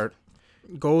 Hard.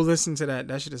 Go listen to that.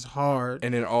 That shit is hard.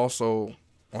 And then also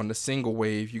on the single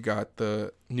wave, you got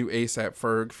the new ASAP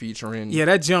Ferg featuring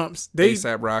that jumps.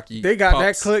 ASAP Rocky. They got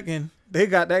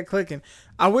that clicking.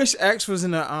 I wish X was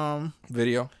in the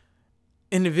video.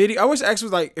 In the video, I wish X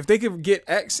was like, if they could get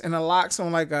X and the Locks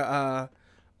on like a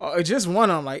just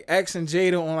one on like X and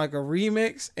Jada on like a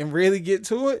remix and really get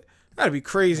to it. That'd be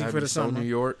crazy for the summer. New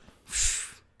York.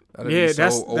 Yeah,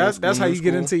 that's how you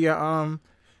get into your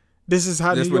This is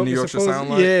how New York should sound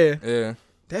like. Yeah.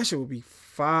 That shit would be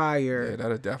fire. Yeah,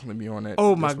 that'd definitely be on that.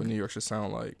 Oh That's what New York should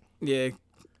sound like. Yeah.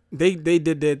 They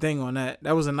did their thing on that.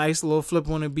 That was a nice little flip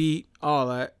on the beat, all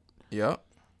that. Yep.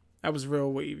 That was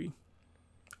real wavy.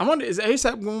 I wonder, is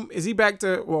he back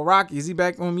to, Rocky, is he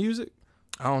back on music?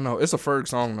 I don't know. It's a Ferg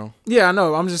song, though. Yeah, I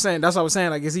know. I'm just saying, that's what I was saying.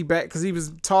 Like, is he back? Because he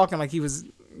was talking like he was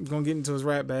going to get into his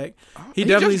rap bag. He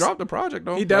definitely just dropped the project,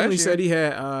 though. He definitely said he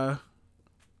had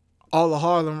all the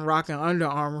Harlem rocking Under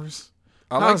Armours.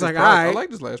 I was like, all right. I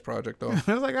like this last project, though.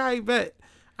 I was like, all right, bet.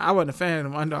 I wasn't a fan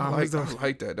of them Under Armours, though. I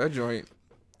like that. That joint.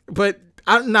 But,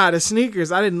 the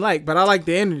sneakers I didn't like, but I like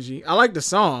the energy. I like the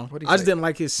song. I just didn't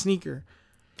like his sneaker.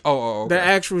 Oh, okay. The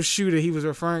actual shoe that he was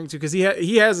referring to, because he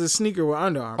has a sneaker with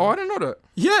Under Armour. Oh, I didn't know that.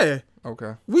 Yeah.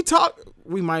 Okay.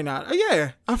 We might not.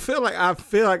 Yeah. I feel like I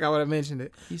would have mentioned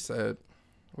it. He said,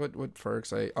 what Ferg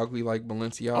say? Ugly like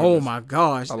Balenciaga. Oh my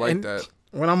gosh. I like that.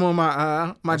 When I'm on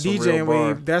my DJing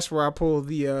wave, that's where I pull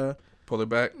the Pull it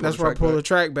back. That's where I pull the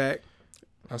track back.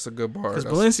 That's a good bar. Because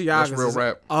Balenciagas real is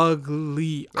rap.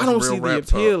 ugly. That's I don't real see the rap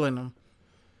appeal in them.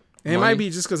 And it might be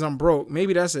just because I'm broke.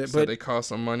 Maybe that's it. So but they cost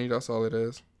some money. That's all it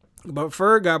is. But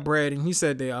Ferg got bread, and he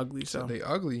said they ugly. So they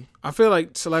ugly. I feel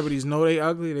like celebrities know they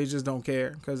ugly. They just don't care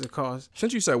because it costs.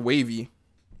 Since you said wavy,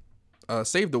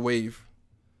 Save the Wave,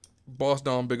 Boss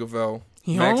Don Bigavell,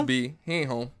 Max home? B. He ain't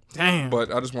home. Damn.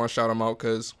 But I just want to shout him out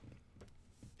because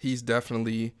he's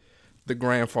definitely the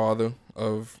grandfather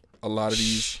of a lot of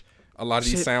these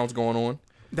sounds going on.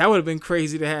 That would have been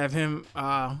crazy to have him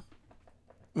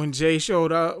when Jay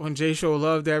showed up, when Jay showed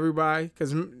love to everybody.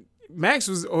 Because Max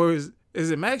was, or is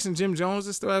it Max and Jim Jones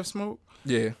that still have smoke?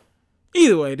 Yeah.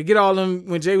 Either way, to get all them,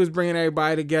 when Jay was bringing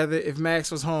everybody together, if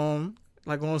Max was home,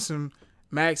 like on some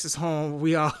Max is home,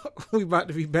 we about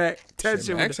to be back.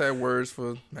 Max had words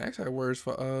for words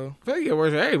for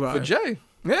everybody. For Jay.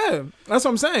 Yeah, that's what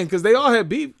I'm saying, because they all had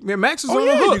beef. Yeah, Max was on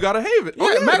the hook. You gotta have it.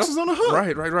 Yeah, Max was on the hook.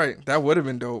 Right. That would have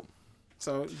been dope.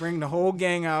 So bring the whole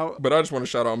gang out. But I just want to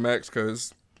shout out Max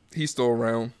because he's still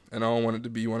around, and I don't want it to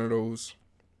be one of those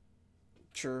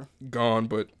gone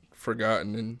but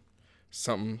forgotten and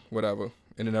something, whatever,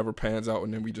 and it never pans out,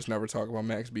 and then we just never talk about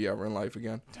Max B ever in life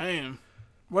again. Damn.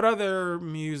 What other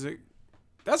music?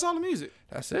 That's all the music.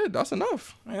 That's it. That's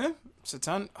enough. Yeah. It's a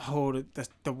ton. Oh,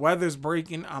 the weather's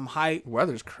breaking. I'm hyped.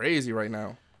 Weather's crazy right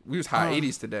now. We was high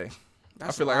 80s today.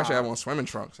 I feel like I should have on swimming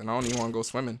trunks, and I don't even want to go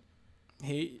swimming.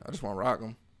 I just want to rock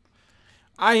them.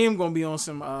 I am going to be on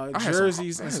some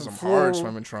jerseys and some hard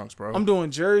swimming trunks, bro. I'm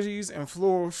doing jerseys and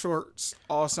floral shorts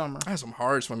all summer. I had some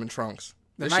hard swimming trunks.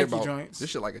 The Nike joints. This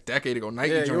shit like a decade ago.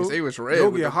 Nike joints. They was red.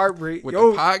 You'll get heartbreak. With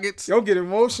the pockets. You'll get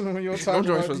emotional when you're talking about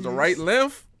those joints was these. the right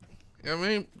length. You know what I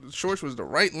mean? The shorts was the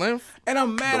right length. And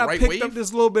I'm mad I picked up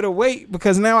this little bit of weight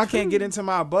because now I can't get into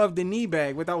my above the knee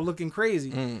bag without looking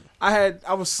crazy. I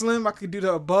was slim. I could do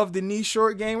the above the knee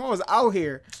short game. I was out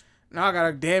here. Now I got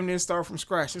to damn near start from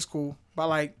scratch. It's cool. By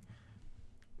like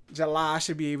July, I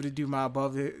should be able to do my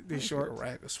above the short. A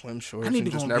rack of swim shorts. I need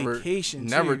to go on vacation.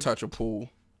 Never touch a pool.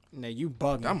 Nah, you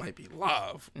bugging. That might be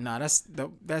live. Nah,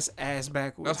 that's ass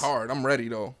backwards. That's hard. I'm ready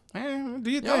though. Man,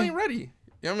 do you think? Y'all ain't ready.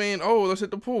 You know what I mean? Oh, let's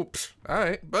hit the pool. Psh, all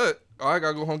right, but I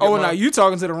gotta go home. Now you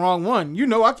talking to the wrong one. You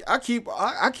know, I keep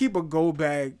a gold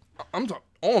bag. I'm talking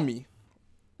on me.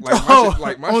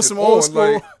 Like my shit some old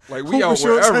school. Like we out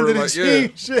wherever. Like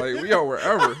we out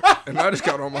wherever. And I just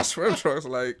got on my swim trunks.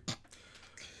 Like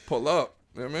pull up.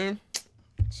 You know what I mean?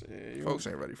 Shit, folks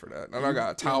ain't ready for that. And I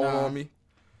got a towel on me.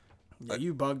 Like,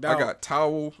 you bugged out. I got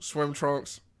towel, swim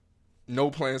trunks, no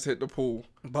plans to hit the pool.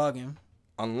 Bugging.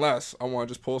 Unless I want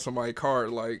to just pull somebody's card,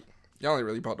 like, y'all ain't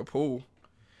really about the pool.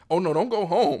 Oh, no, don't go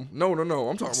home. No.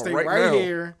 I'm talking about right now.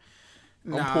 Here.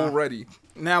 I'm pool ready.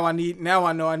 Now I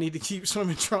know I need to keep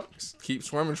swimming trunks. Keep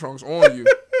swimming trunks on you.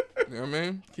 You know what I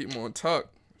mean? Keep them on tuck.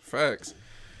 Facts.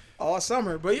 All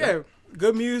summer. But yeah,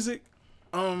 good music.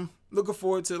 Looking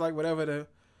forward to like whatever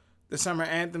the summer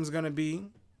anthem's gonna be.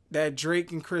 That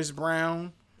Drake and Chris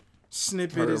Brown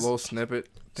snippet. Heard a little snippet.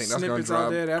 Think that's gonna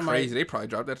drive crazy. They probably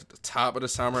dropped that at the top of the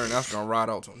summer, and that's gonna ride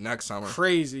out till next summer.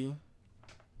 Crazy.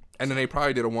 And then they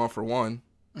probably did a 1-for-1.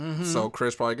 Mm-hmm. So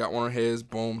Chris probably got one on his.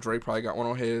 Boom. Drake probably got one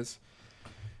on his.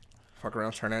 Fuck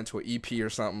around, turn that into an EP or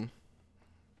something.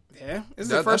 Yeah, this is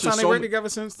the first time they worked together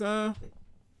since their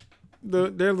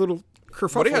little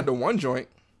kerfuffle. But they had the one joint.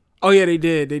 Oh yeah, they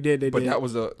did. But that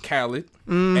was a Khaled,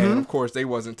 and of course they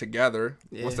wasn't together.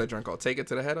 Yeah. What's that joint called? Take It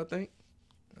to the Head, I think.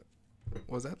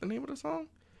 Was that the name of the song?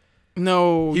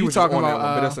 No, he was talking about. That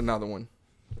one, but that's another one.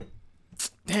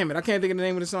 Damn it, I can't think of the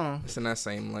name of the song. It's in that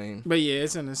same lane. But yeah,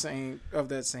 it's in that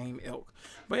same ilk.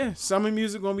 But yeah, summer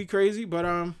music gonna be crazy. But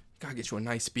gotta get you a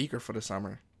nice speaker for the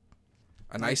summer.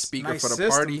 A nice speaker for the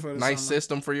party. Nice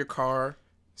system for your car.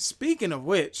 Speaking of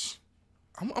which.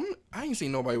 I ain't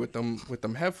seen nobody with them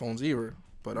headphones either.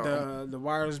 But the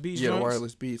wireless beats. Yeah, the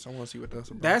wireless beats. I want to see what that's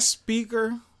about. That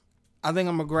speaker, I think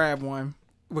I'm gonna grab one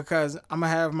because I'm gonna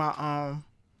have my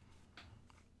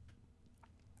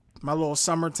my little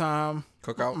summertime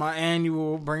cookout, my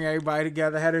annual bring everybody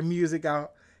together, have their music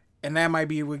out, and that might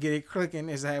be what get it clicking.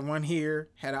 Is I had one here,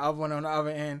 had the other one on the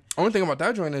other end. Only thing about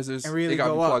that joint is really it got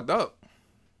to be plugged up.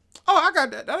 Oh, I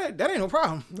got that. That ain't no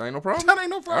problem. That ain't no problem. That ain't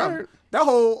no problem. Right.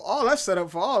 All that's set up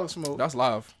for all the smoke. That's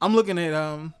live. I'm looking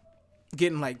at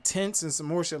getting like tents and some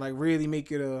more shit, like really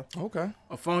make it a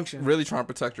function. Really trying to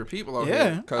protect your people out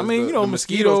here. I mean, the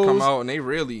mosquitoes come out and they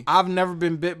really. I've never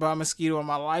been bit by a mosquito in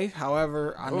my life.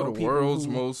 However, I know people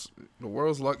the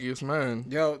world's luckiest man.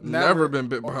 Yo, never been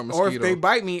bit by a mosquito. Or if they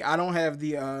bite me, I don't have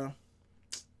the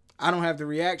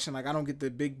reaction. Like I don't get the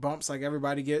big bumps like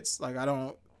everybody gets. Like I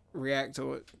don't. react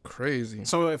to it. Crazy.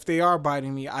 So if they are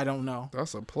biting me, I don't know.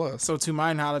 That's a plus. So to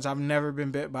my knowledge, I've never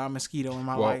been bit by a mosquito in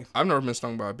my life. I've never been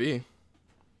stung by a bee.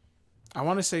 I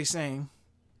want to say same.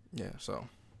 Yeah, so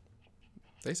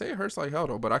they say it hurts like hell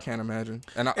though, but I can't imagine.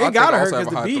 And I It think gotta I hurt also have a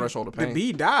because high threshold of the pain.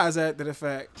 bee dies after the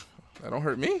fact. That don't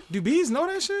hurt me. Do bees know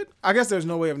that shit? I guess there's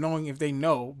no way of knowing if they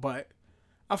know, but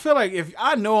I feel like if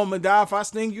I know I'm gonna die if I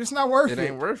sting you, it's not worth it. It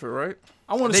ain't worth it, right?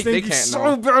 I want to They sting you can't so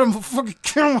know. bad I'm gonna fucking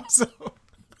kill myself.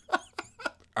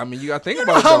 I mean, you gotta think You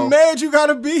know about it how though. mad you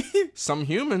gotta be? Some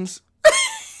humans,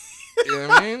 you know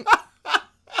what I mean?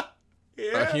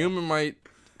 Yeah. A human might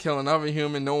kill another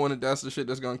human knowing that that's the shit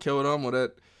that's gonna kill them, or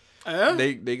that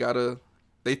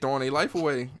they throwing their life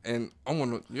away. And I'm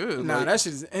gonna Nah, that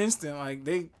shit is instant. Like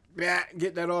they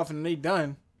get that off and they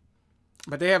done.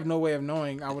 But they have no way of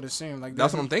knowing. I would assume. Like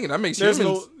that's what I'm thinking. That makes there's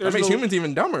humans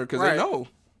even dumber because Right. they know.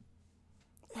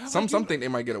 Yeah, Some like think they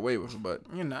might get away with it, but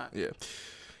you're not. yeah.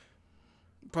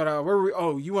 But where we?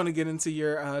 Oh, you want to get into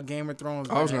your Game of Thrones?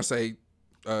 I was man. gonna say,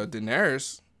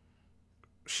 Daenerys.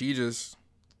 She just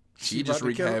about to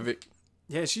wreaked kill him? havoc.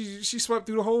 Yeah, she swept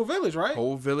through the whole village, right?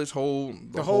 Whole village,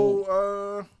 the whole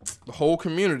the whole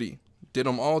community. Did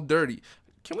them all dirty.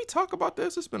 Can we talk about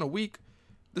this? It's been a week.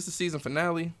 This is season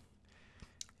finale.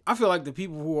 I feel like the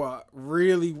people who are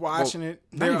really watching it,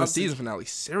 Not they're even up to- season finale,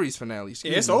 series finale.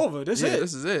 Yeah, it's over. This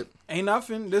is it. Ain't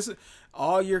nothing.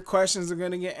 All your questions are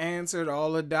gonna get answered.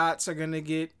 All the dots are gonna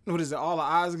get. What is it? All the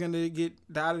I's are gonna get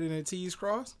dotted and the T's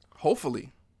crossed.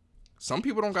 Hopefully. Some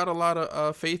people don't got a lot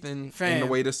of faith in the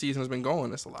way the season has been going.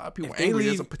 There's a lot of people angry.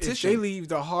 There's a petition. If they leave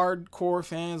the hardcore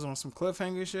fans on some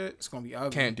cliffhanger shit, it's gonna be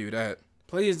ugly. Can't do that.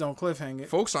 Please don't cliffhang it.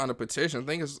 Folks signed a petition. I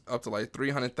think it's up to like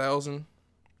 300,000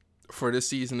 for this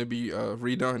season to be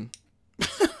redone.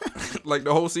 Like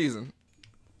the whole season.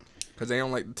 Because they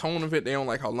don't like the tone of it. They don't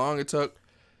like how long it took.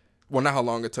 Well, not how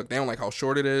long it took. They don't like how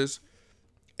short it is.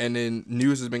 And then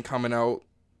news has been coming out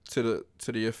to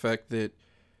the effect that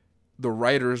the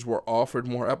writers were offered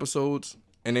more episodes.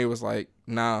 And they was like,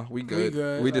 nah, we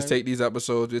good. We just take these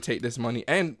episodes. We take this money.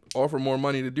 And offer more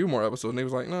money to do more episodes. And they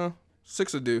was like, nah,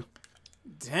 6 will do.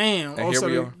 Damn. And here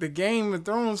we are. The Game of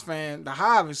Thrones fan, the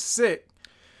Hive is sick.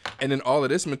 And then all of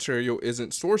this material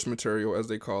isn't source material, as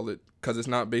they call it, because it's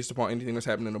not based upon anything that's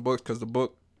happened in the books, because the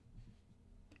book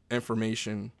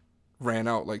information ran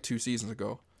out like 2 seasons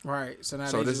ago. Right. So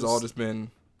this has all just been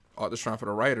all just trying for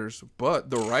the writers. But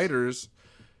the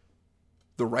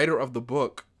writer of the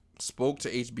book spoke to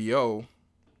HBO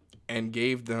and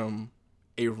gave them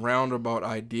a roundabout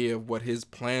idea of what his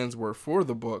plans were for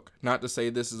the book. Not to say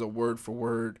this is a word for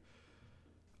word.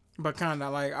 But kind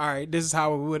of like, all right, this is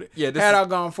how it would. Yeah, had I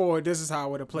gone forward, this is how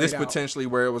it would have played this out. potentially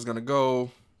where it was gonna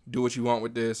go. Do what you want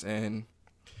with this, and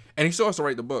he still has to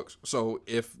write the books. So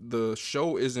if the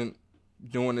show isn't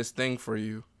doing this thing for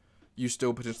you, you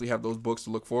still potentially have those books to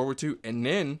look forward to. And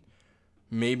then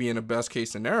maybe in a best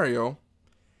case scenario,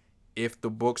 if the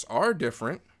books are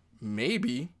different,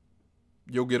 maybe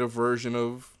you'll get a version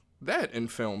of that in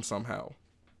film somehow.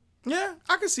 Yeah,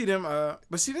 I could see them.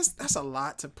 But see, that's a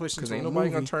lot to push into Because a ain't nobody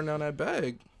movie. gonna turn down that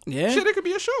bag. Yeah. Shit, it could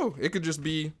be a show. It could just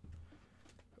be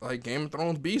like Game of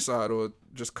Thrones B-side, or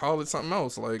just call it something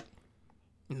else. Like,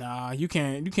 Nah, you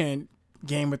can't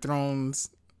Game of Thrones.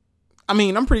 I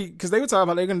mean, I'm pretty, because they were talking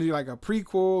about they're gonna do like a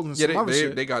prequel and some other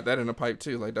shit. They got that in the pipe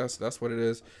too. Like that's what it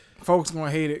is. Folks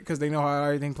gonna hate it because they know how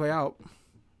everything play out.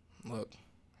 Look,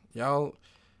 y'all,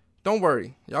 don't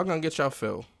worry. Y'all gonna get y'all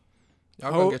fill.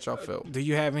 Y'all gonna get y'all fill. Do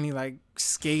you have any like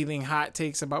scathing hot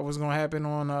takes about what's gonna happen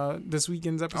on this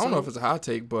weekend's episode? I don't know if it's a hot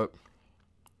take, but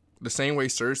the same way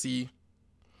Cersei,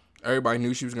 everybody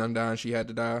knew she was gonna die and she had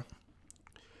to die.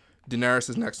 Daenerys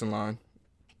is next in line.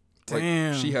 Like,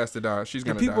 Damn, she has to die. She's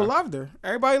gonna die. People loved her.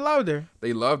 Everybody loved her.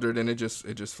 They loved her. Then it just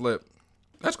flipped.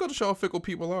 That's going to show how fickle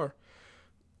people are.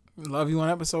 Love you one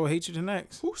episode, hate you the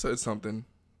next. Who said something?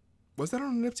 Was that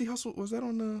on the Nipsey Hussle? Was that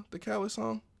on the Khaled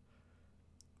song?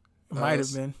 It might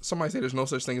have been. Somebody said there's no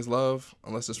such thing as love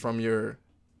unless it's from your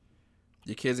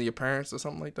kids and your parents or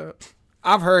something like that.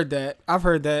 I've heard that.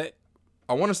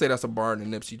 I want to say that's a bar in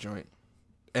the Nipsey joint.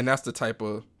 And that's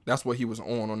that's what he was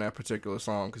on that particular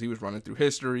song, because he was running through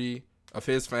history of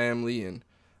his family and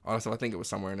all that stuff. I think it was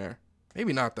somewhere in there.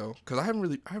 Maybe not though, because I haven't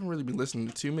really been listening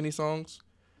to too many songs.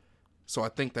 So I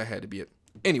think that had to be it.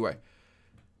 Anyway,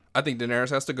 I think Daenerys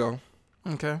has to go.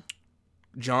 Okay.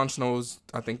 Jon Snow's,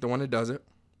 I think, the one that does it.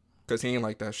 Because he ain't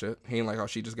like that shit. He ain't like how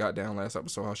she just got down last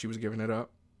episode, how she was giving it up.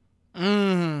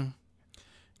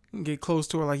 Get close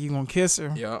to her like you gonna kiss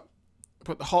her. Yeah.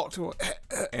 Put the hawk to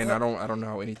her. And I don't know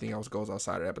how anything else goes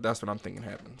outside of that, but that's what I'm thinking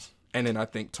happens. And then I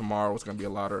think tomorrow is going to be a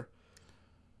lot of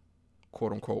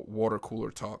quote-unquote water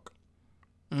cooler talk.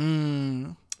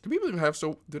 Mm. Do people even have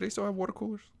do they still have water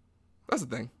coolers? That's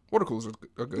the thing. Water coolers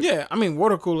are good. Yeah, I mean,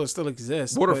 water coolers still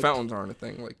exist. Water but fountains aren't a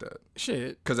thing like that.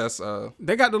 Shit. Because that's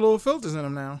They got the little filters in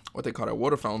them now. what they call that.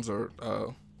 Water fountains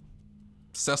are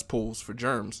cesspools for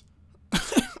germs. You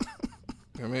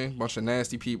know what I mean? Bunch of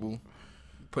nasty people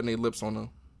putting their lips on them.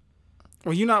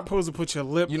 Well, you're not supposed to put your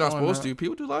lip. You're not on supposed to.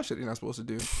 People do a lot of shit they're not supposed to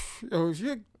do. Yo, if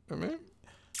you're, I mean,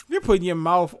 you're putting your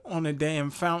mouth on a damn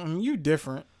fountain, you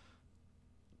different.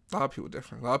 a lot of people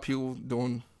different. A lot of people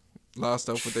doing a lot of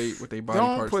stuff with their body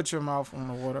Don't parts. put your mouth on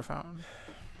the water fountain.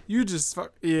 You just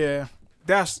fuck. Yeah,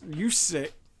 that's you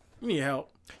sick. You need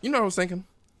help. You know what I was thinking?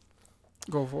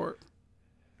 Go for it.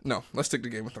 No, let's stick to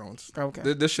Game of Thrones.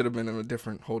 Okay. This should have been in a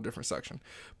whole different section.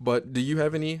 But do you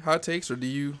have any hot takes, or do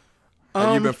you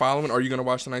have you been following? Are you gonna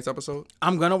watch tonight's episode?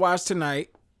 I'm gonna watch tonight.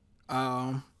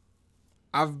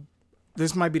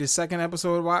 This might be the second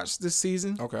episode I watched this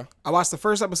season. Okay. I watched the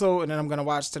first episode and then I'm gonna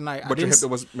watch tonight. But your hip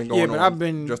was been going on. Yeah, but I've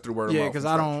been just through word of mouth. Yeah, because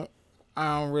I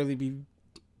don't really be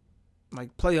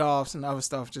like playoffs and other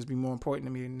stuff. Just be more important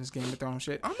to me than this Game of Thrones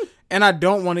shit. And I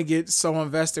don't want to get so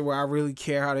invested where I really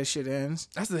care how this shit ends.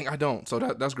 That's the thing. I don't. So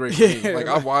that's great for me. Like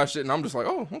I watched it and I'm just like,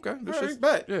 oh, okay. This All is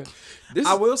right, bet. yeah.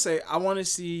 I will say I want to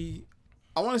see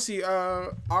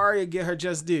Arya get her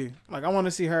just due. Like I want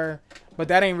to see her, but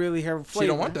that ain't really her flavor. She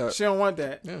don't want that. She don't want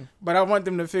that. Yeah. But I want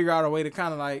them to figure out a way to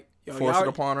kind of like force it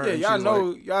upon her. Yeah, and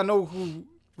y'all know who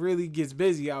really gets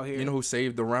busy out here. You know who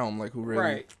saved the realm? Like who really?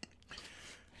 Right.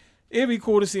 It'd be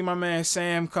cool to see my man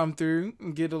Sam come through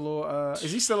and get a little.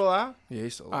 Is he still alive? Yeah,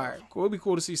 he's still All alive. right, cool. It'd be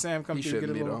cool to see Sam come He through,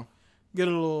 shouldn't be though. get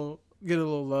a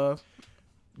little love.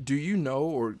 Do you know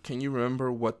or can you remember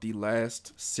what the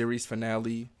last series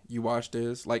finale you watched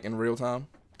is, like in real time?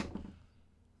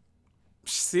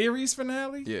 Series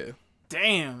finale? Yeah.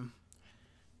 Damn.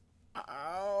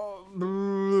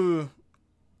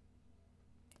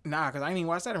 Nah, because I ain't even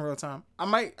watched that in real time.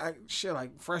 Shit,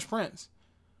 like Fresh Prince.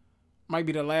 Might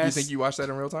be the last. You think you watched that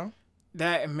in real time?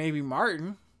 That and maybe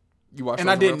Martin. You watched and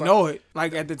those I in real didn't time? know it.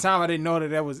 Like at the time, I didn't know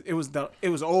that it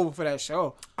was over for that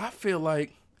show. I feel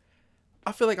like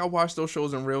I watched those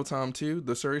shows in real time too,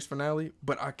 the series finale,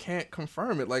 but I can't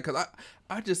confirm it. Like, cause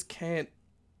I just can't.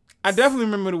 I definitely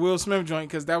remember the Will Smith joint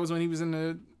because that was when he was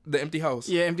in The Empty House.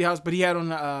 Yeah, Empty House, but he had on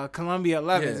the Columbia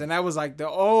 11s, Yeah. and that was like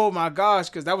oh my gosh,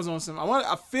 because that was on some.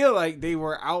 I feel like they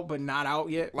were out, but not out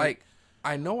yet. Like,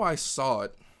 I know I saw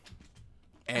it.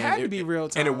 And it had to be real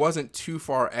time, and it wasn't too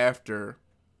far after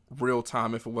real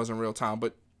time if it wasn't real time.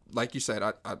 But like you said,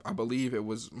 I believe it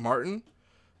was Martin.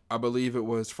 I believe it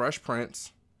was Fresh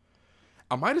Prince.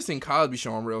 I might have seen Cosby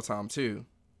Show in real time too.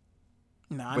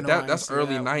 Nah, but that's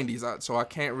early 90s, so I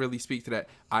can't really speak to that.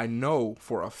 I know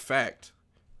for a fact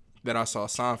that I saw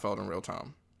Seinfeld in real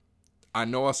time. I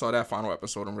know I saw that final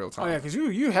episode in real time. Oh yeah, because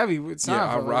you heavy with Seinfeld.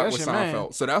 Yeah, I rock with Seinfeld.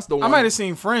 Man. So that's the one. I might have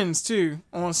seen Friends too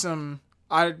on some.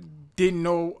 I didn't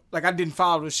know, like I didn't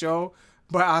follow the show,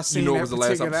 but I seen that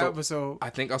particular episode. I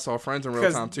think I saw Friends in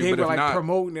real time too. They but were if like not,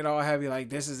 promoting it all heavy, like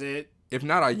this is it. If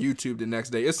not, I YouTube the next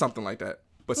day. It's something like that.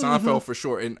 But Seinfeld for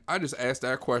sure. And I just asked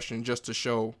that question just to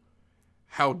show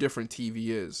how different TV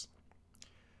is.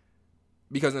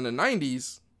 Because in the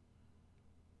 90s,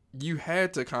 you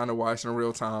had to kind of watch in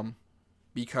real time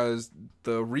because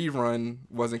the rerun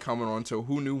wasn't coming on until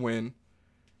who knew when.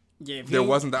 Yeah, there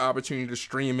wasn't the opportunity to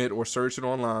stream it or search it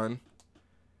online.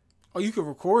 Oh, you could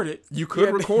record it. You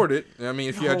could record it. I mean,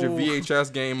 if you had your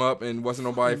VHS game up and wasn't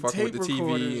nobody fucking with the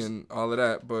TV and all of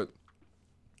that. But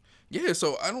yeah,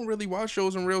 so I don't really watch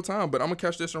shows in real time, but I'm gonna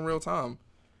catch this in real time.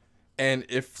 And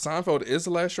if Seinfeld is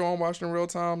the last show I'm watching in real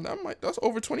time, that's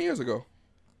over 20 years ago.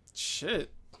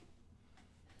 Shit.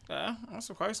 Yeah, that's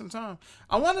quite some time.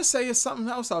 I want to say it's something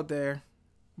else out there,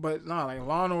 but no, like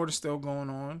Law and Order's still going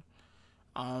on.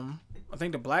 I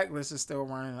think the Blacklist is still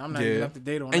running. I'm not even up to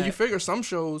date on that. And you figure some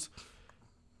shows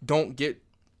don't get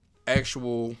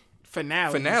actual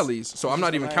finales. So I'm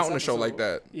not even counting a show like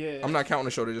that. Yeah. I'm not counting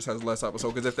a show that just has less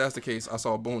episodes, because if that's the case, I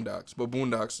saw Boondocks. But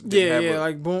Boondocks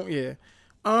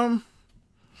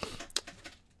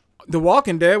The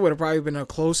Walking Dead would have probably been the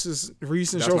closest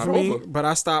recent show for me, but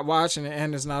I stopped watching it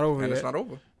and it's not over yet. It's not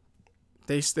over.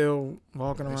 They still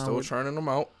walking around. They still churning them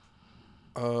out.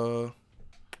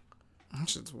 That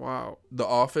shit's wild. The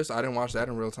Office, I didn't watch that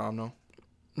in real time, though.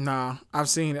 Nah, I've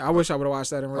seen it. I wish I would have watched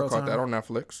that in real time. I caught that on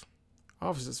Netflix.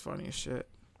 Office is funny as shit.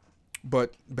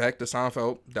 But back to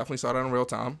Seinfeld, definitely saw that in real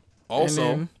time.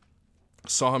 Also,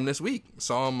 saw him this week.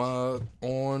 Saw him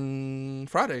on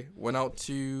Friday. Went out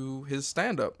to his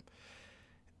stand-up.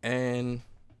 And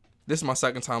this is my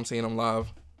second time seeing him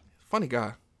live. Funny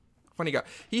guy.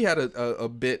 He had a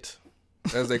bit,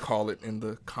 as they call it in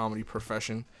the comedy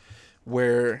profession,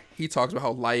 where he talks about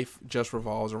how life just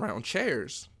revolves around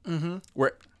chairs. Mm-hmm.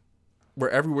 Where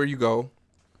everywhere you go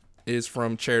is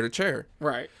from chair to chair.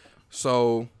 Right.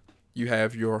 So you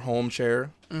have your home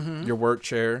chair, your work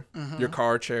chair, your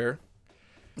car chair.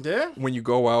 Yeah. When you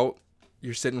go out,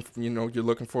 you're sitting, you're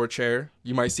looking for a chair.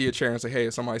 You might see a chair and say, hey,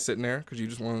 is somebody sitting there? Because you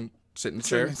just want to sit in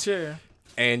the chair.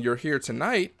 And you're here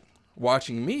tonight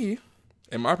watching me,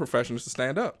 and my profession is to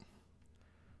stand up.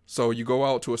 So you go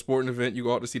out to a sporting event, you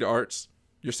go out to see the arts,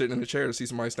 you're sitting in the chair to see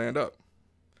somebody stand up.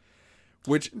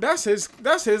 Which that's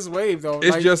his wave though.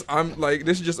 It's just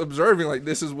this is just observing, like,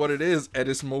 this is what it is at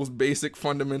its most basic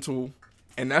fundamental,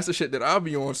 and that's the shit that I'll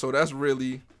be on. So that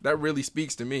really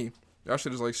speaks to me. That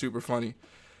shit is like super funny.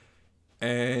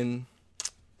 And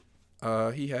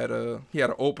he had an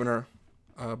opener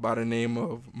by the name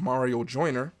of Mario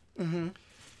Joyner,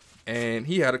 and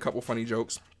he had a couple funny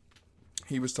jokes.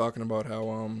 He was talking about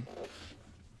how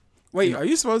wait, are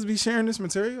you supposed to be sharing this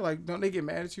material? Like, don't they get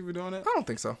mad at you for doing it? I don't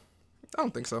think so.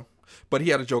 But he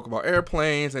had a joke about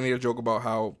airplanes, and he had a joke about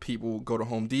how people go to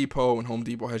Home Depot, and Home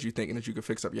Depot has you thinking that you can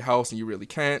fix up your house, and you really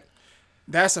can't.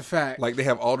 That's a fact. Like, they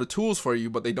have all the tools for you,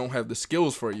 but they don't have the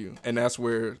skills for you. And that's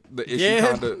where the issue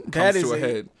kind of comes to a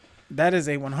head. That is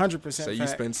a 100% fact. So you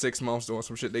spend 6 months doing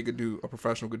some shit a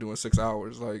professional could do in 6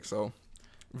 hours. Like, so,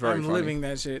 very funny. I'm living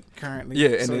that shit currently.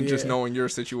 Yeah, and then just knowing your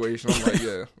situation, I'm like,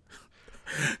 yeah.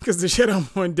 Because the shit I'm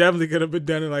on definitely could have been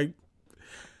done in, like,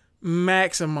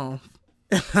 maximum.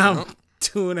 And I'm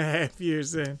 2.5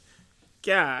 years in.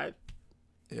 God.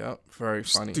 Yeah, very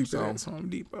funny. Stupid ass Home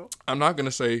Depot. I'm not going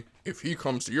to say, if he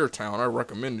comes to your town, I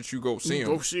recommend that you go see him.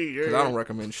 Go see, yeah. Because I don't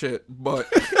recommend shit. But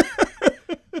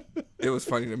it was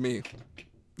funny to me.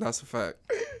 That's a fact.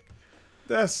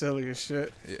 That's silly as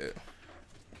shit.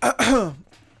 Yeah.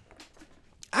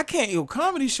 I can't,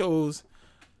 comedy shows,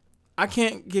 I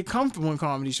can't get comfortable in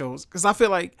comedy shows. Because I feel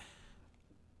like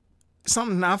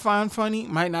something I find funny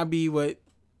might not be what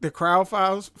the crowd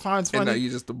finds funny. And now you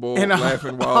just the bull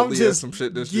laughing wildly at some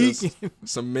shit that's just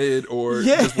some mid or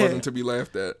just wasn't to be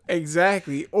laughed at.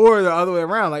 Exactly. Or the other way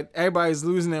around. Like, everybody's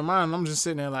losing their mind. I'm just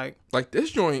sitting there like this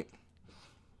joint,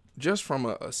 just from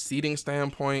a seating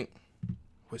standpoint,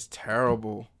 was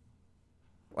terrible.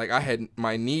 Like, I had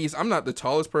my knees. I'm not the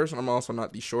tallest person. I'm also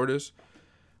not the shortest.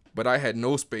 But I had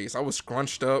no space. I was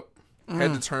scrunched up.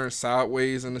 Had to turn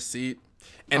sideways in the seat.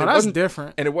 And that's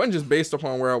different. And it wasn't just based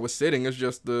upon where I was sitting. It's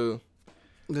just the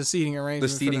seating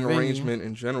arrangement. The seating arrangement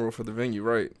in general for the venue,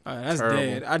 right? That's terrible.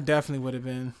 Dead. I definitely would have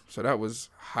been. So that was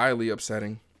highly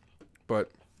upsetting.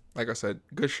 But like I said,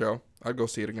 good show. I'd go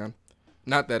see it again.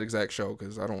 Not that exact show,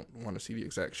 because I don't want to see the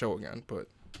exact show again. But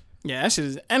yeah, that shit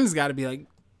is. And it's got to be like,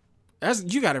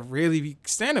 you got to really be.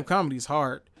 Stand-up comedy is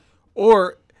hard,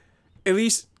 or at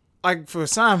least like for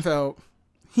Seinfeld,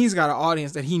 he's got an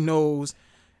audience that he knows.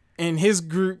 In his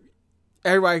group,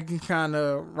 everybody can kind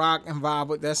of rock and vibe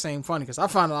with that same funny. Because I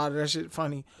find a lot of that shit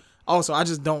funny. Also, I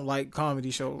just don't like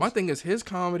comedy shows. My thing is, his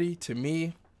comedy, to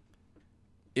me,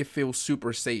 it feels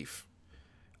super safe.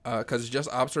 Because it's just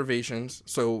observations.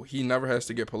 So he never has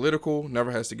to get political, never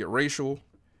has to get racial.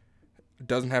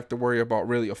 Doesn't have to worry about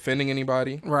really offending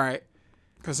anybody. Right.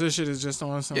 Because this shit is just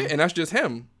on some... Yeah, and that's just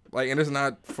him. Like, and it's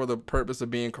not for the purpose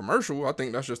of being commercial. I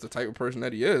think that's just the type of person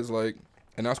that he is. Like...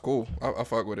 And that's cool. I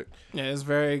fuck with it. Yeah, it's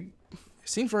very... It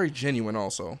seems very genuine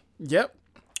also. Yep.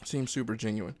 Seems super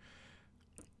genuine.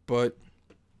 But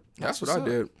that's what I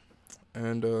did.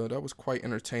 And that was quite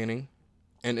entertaining.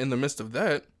 And in the midst of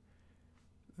that,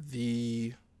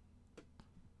 the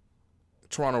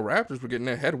Toronto Raptors were getting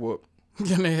their head whooped.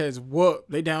 Getting their heads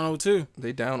whooped. They down 0-2.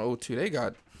 They down 0-2. They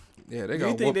got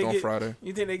whooped on Friday.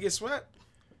 You think they get swept?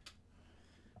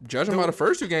 Judging by the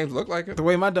first 2 games, looked like it. The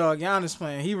way my dog Giannis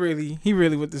playing, he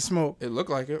really with the smoke. It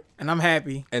looked like it. And I'm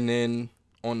happy. And then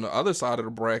on the other side of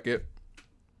the bracket,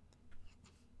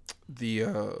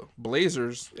 the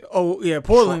Blazers. Oh yeah,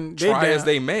 Portland. Try as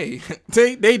they may.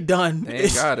 They done. They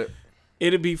ain't got it.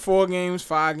 It'll be 4 games,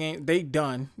 5 games. They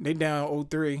done. They down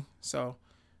 0-3. So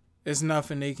there's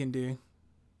nothing they can do.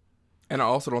 And I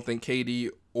also don't think KD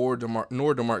or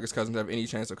DeMarcus Cousins have any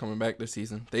chance of coming back this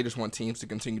season. They just want teams to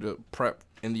continue to prep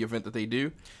in the event that they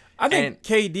do. I think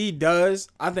KD does.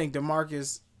 I think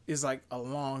DeMarcus is like a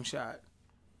long shot.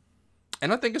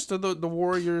 And I think it's to the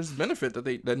Warriors' benefit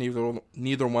that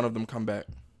neither one of them come back.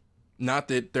 Not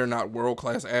that they're not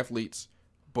world-class athletes,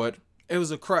 but it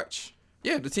was a crutch.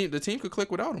 Yeah, the team could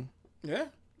click without him. Yeah.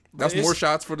 That's more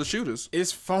shots for the shooters.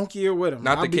 It's funkier with him.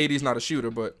 Not that KD's not a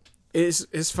shooter, but it's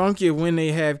funkier when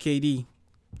they have KD.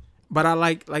 But I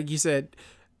like you said,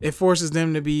 it forces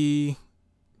them to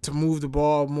move the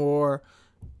ball more.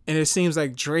 And it seems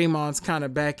like Draymond's kind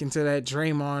of back into that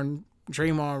Draymond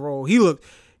Draymond role. He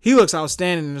looks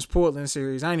outstanding in this Portland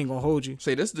series. I ain't even gonna hold you.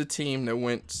 Say this is the team that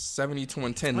went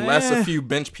 72-10, less a few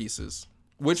bench pieces,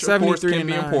 which of course can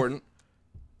be 73-9. important.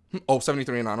 Oh,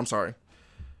 73-9. I'm sorry.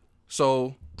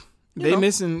 So They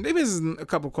missing a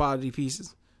couple quality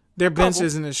pieces. Their bench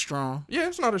isn't as strong. Yeah,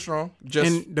 it's not as strong. Just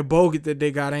And the Bogut that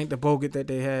they got ain't the Bogut that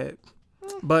they had.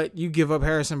 But you give up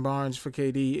Harrison Barnes for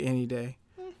KD any day.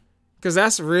 Because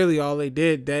that's really all they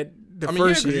did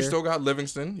first year. you still got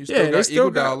Livingston. You still got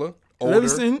Iguodala. Older.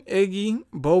 Livingston, Iggy,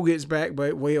 Bogut's back,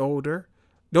 but way older.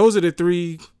 Those are the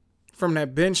three from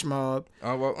that bench mob.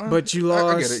 But you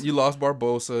lost. I get it. You lost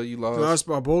Barbosa. You lost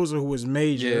Barbosa, who was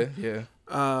major.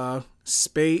 Yeah.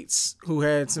 Spates, who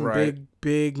had some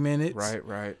big minutes.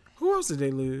 Right. Who else did they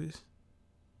lose?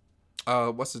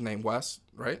 What's his name? West,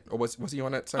 right? Or was he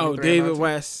on that? 73 Oh, David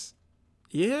West.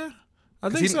 Yeah, I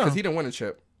think so. Because he didn't win a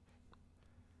chip.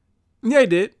 Yeah, he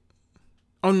did.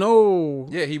 Oh no.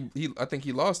 Yeah, he. I think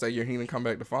he lost that year. He didn't come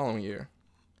back the following year.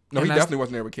 No, And he definitely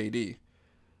wasn't there with KD.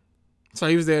 So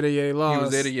he was there the year they lost. He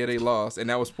was there the year they lost, and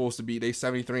that was supposed to be they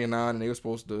 73-9, and they were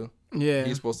supposed to. Yeah.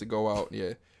 He's supposed to go out.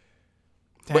 Yeah.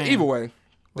 Damn. But either way,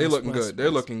 they looking West. good.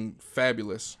 They're looking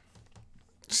fabulous.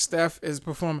 Steph is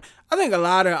performing. I think a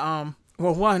lot of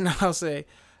one I'll say,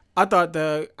 I thought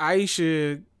the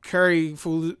Aisha Curry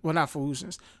not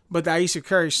foolishness, but the Aisha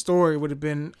Curry story would have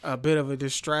been a bit of a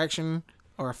distraction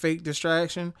or a fake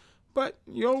distraction. But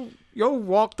yo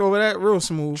walked over that real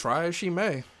smooth. Try as she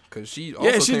may, because she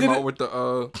also came out with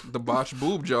the botched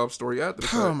boob job story after the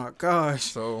fact. Oh my gosh!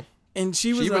 So and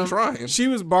she was been trying. She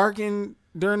was barking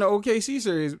during the OKC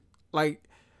series, like.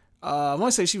 I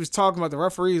want to say she was talking about the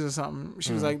referees or something.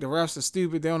 She was like, the refs are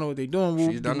stupid. They don't know what they're doing.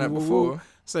 She's done that before.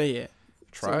 So, yeah.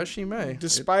 Try as she may.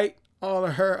 Despite all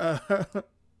of her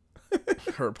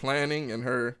her planning and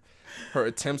her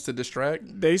attempts to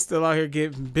distract. They still out here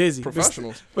getting busy.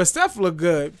 Professionals. But Steph look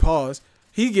good. Pause.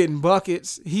 He getting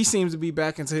buckets. He seems to be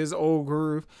back into his old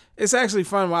groove. It's actually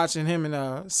fun watching him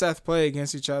and Seth play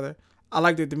against each other. I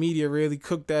like that the media really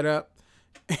cooked that up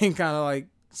and kind of like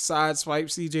sideswipe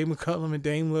CJ McCollum and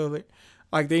Dame Lillard.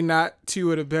 Like they not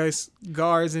two of the best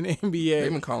guards in the NBA. They've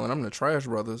been calling them the trash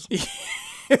brothers.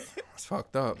 It's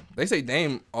fucked up. They say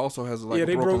Dame also has a broken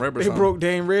rib or something. They broke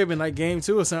Dame rib in like game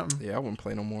 2 or something. Yeah, I wouldn't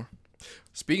play no more.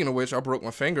 Speaking of which, I broke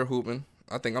my finger hooping.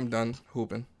 I think I'm done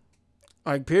hooping.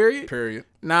 Like period? Period.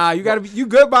 Nah, you gotta be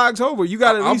good by October. You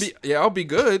gotta I'll be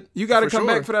good. You gotta come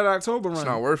back for that October run. It's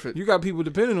not worth it. You got people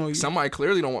depending on you. Somebody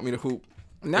clearly don't want me to hoop.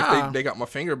 Nah. If they got my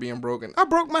finger being broken. I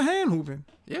broke my hand hooping.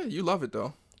 Yeah, you love it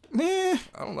though. Yeah.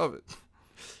 I don't love it.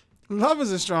 Love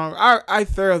is a strong. I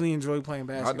thoroughly enjoy playing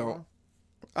basketball. I don't.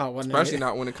 Oh, well, especially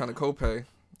not when it kind of copay.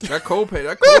 That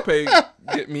copay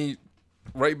get me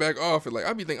right back off. It like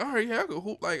I be thinking, all right, yeah, I go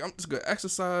hoop. Like I'm just gonna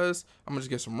exercise. I'm gonna just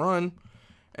get some run,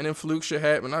 and then fluke shit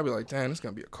happen. I be like, damn, it's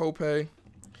gonna be a copay,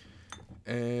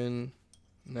 and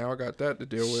now I got that to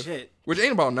deal with. Shit. Which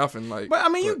ain't about nothing. Like, but I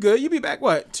mean, you good. You be back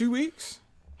what? 2 weeks?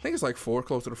 I think it's like 4,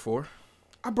 closer to 4.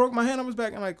 I broke my hand. I was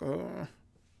back in like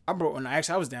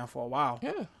I was down for a while.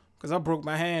 Yeah. Because I broke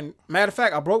my hand. Matter of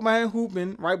fact, I broke my hand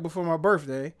hooping right before my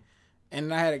birthday.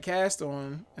 And I had a cast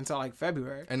on until like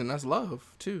February. And then that's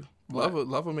love, too. Love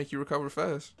will make you recover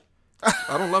fast.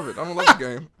 I don't love it. I don't love the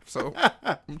game. So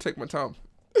I'm going to take my time.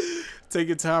 Take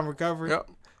your time recovering? Yep.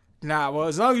 Nah, well,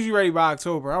 as long as you're ready by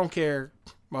October, I don't care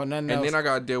about nothing else. And then I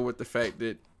got to deal with the fact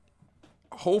that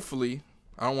hopefully,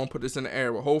 I don't want to put this in the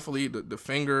air, but hopefully the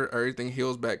finger, everything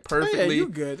heals back perfectly. Oh, yeah, you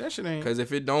good. That shit ain't. Because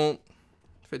if it don't,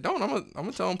 I'm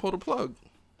gonna tell him pull the plug.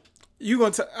 You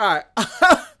gonna tell? All right.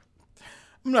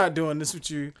 I'm not doing this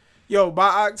with you. Yo, by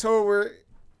October,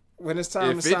 when it's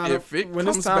time to sign up,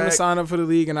 to sign up for the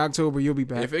league in October, you'll be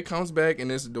back. If it comes back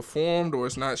and it's deformed or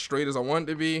it's not straight as I want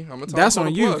it to be, I'm gonna tell that's him on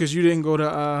pull you the plug. because you didn't go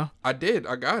to. I did.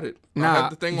 I got it. Nah, I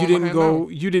had the thing you on didn't my hand go. now.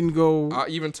 You didn't go. I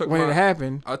even took when it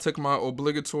happened. I took my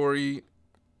obligatory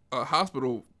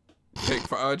hospital pic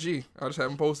for IG. I just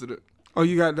haven't posted it. Oh,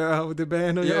 you got the the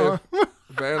band on your arm.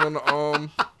 Band on the arm.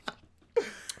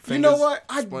 You know what?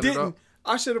 I didn't.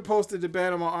 I should have posted the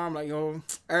band on my arm like, yo,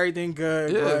 everything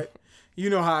good. Yeah. But you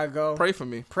know how I go. Pray for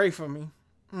me. Pray for me.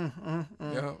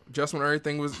 Yeah. Just when I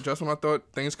thought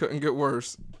things couldn't get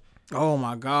worse. Oh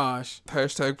my gosh.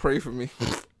 Hashtag pray for me.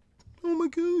 Oh my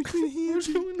gosh. What's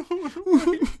going on?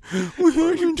 What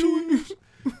happened to us?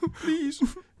 Please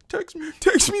text me.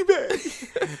 Text me back.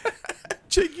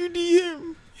 Check your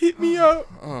DM. Hit me up.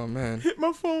 Oh man. Hit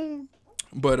my phone.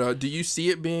 But do you see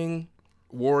it being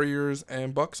Warriors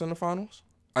and Bucks in the finals?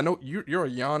 I know you're a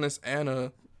Giannis and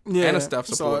a Steph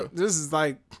supporter. So this is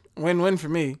like win-win for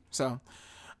me. So,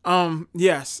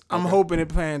 yes, I'm hoping it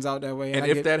plans out that way. And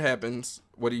if that happens,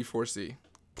 what do you foresee?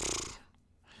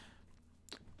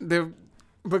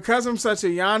 because I'm such a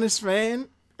Giannis fan,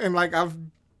 and like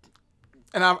I'm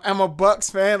a Bucks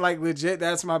fan, like legit.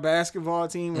 That's my basketball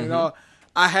team and all.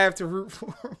 I have to root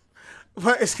for him,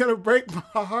 but it's gonna break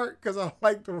my heart because I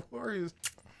like the Warriors.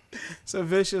 It's a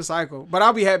vicious cycle, but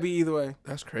I'll be happy either way.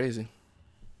 That's crazy.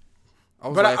 I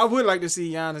would like to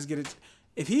see Giannis get it.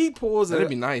 If he pulls it, that'd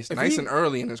be nice. Nice and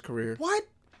early in his career. What?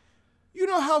 You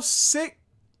know how sick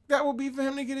that would be for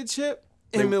him to get a chip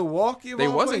in Milwaukee? They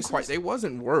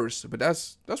wasn't worse, but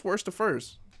that's worse to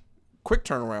first. Quick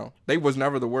turnaround. They was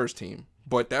never the worst team,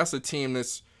 but that's a team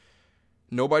that's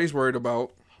nobody's worried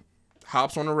about.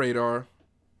 Hops on the radar,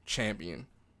 champion.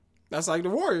 That's like the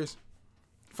Warriors.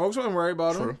 Folks weren't worried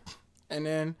about them. And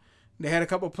then they had a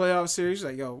couple playoff series.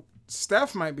 Like, yo,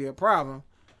 Steph might be a problem.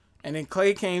 And then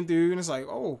Clay came through, and it's like,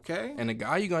 oh, okay. And the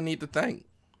guy you're going to need to thank,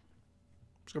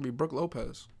 it's going to be Brook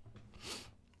Lopez.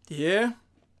 Yeah.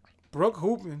 Brook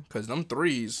hooping. Because them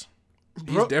threes,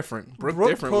 he's different. Brook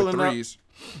different with threes.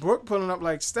 Brook pulling up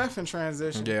like Steph in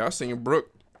transition. Yeah, I seen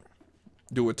Brook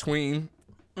do a tween,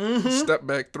 step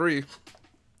back three.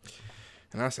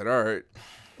 And I said, all right.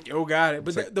 Yo, got it.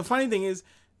 But the funny thing is,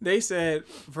 they said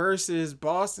versus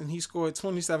Boston, he scored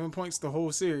 27 points the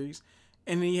whole series.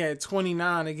 And then he had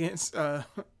 29 against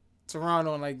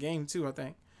Toronto in like game 2, I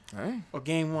think. Hey. Or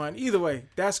game 1. Either way,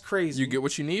 that's crazy. You get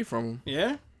what you need from him.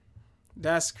 Yeah.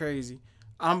 That's crazy.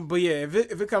 But yeah,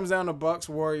 if it comes down to Bucks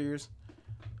Warriors,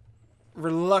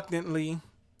 reluctantly,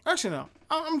 actually no,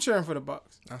 I'm cheering for the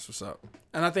Bucks. That's what's up.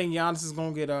 And I think Giannis is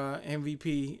gonna get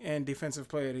MVP and Defensive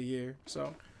Player of the Year.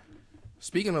 So,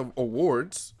 speaking of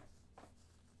awards,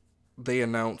 they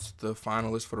announced the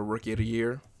finalists for the Rookie of the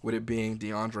Year, with it being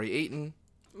DeAndre Ayton,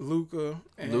 Luka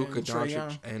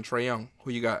Doncic, and Trae Young.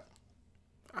 Who you got?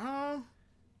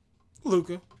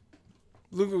 Luka.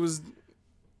 Luka was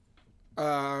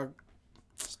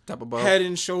step above, head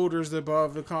and shoulders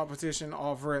above the competition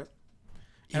off rip.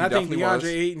 And I think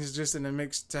DeAndre Ayton is just in the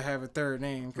mix to have a third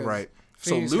name. Right.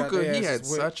 Phoenix, so Luka, he had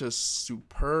such a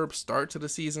superb start to the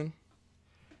season.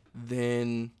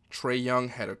 Then Trae Young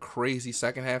had a crazy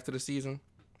second half to the season.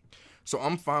 So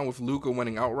I'm fine with Luka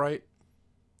winning outright.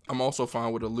 I'm also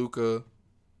fine with a Luka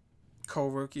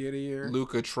co-rookie of the year.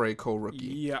 Luka Trae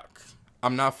co-rookie. Yuck.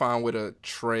 I'm not fine with a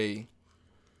Trae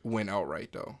win outright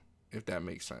though, if that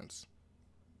makes sense.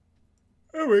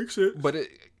 That makes sense. But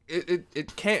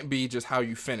it can't be just how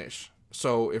you finish.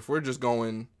 So if we're just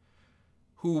going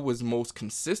who was most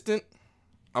consistent,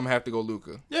 I'm gonna have to go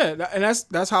Luka. Yeah, and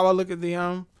that's how I look at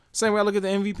the same way I look at the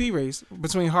MVP race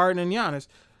between Harden and Giannis.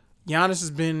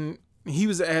 Giannis he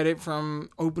was at it from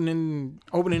opening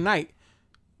night.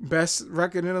 Best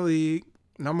record in the league,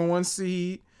 number 1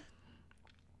 seed.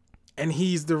 And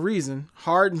he's the reason.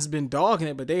 Harden's been dogging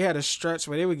it, but they had a stretch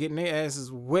where they were getting their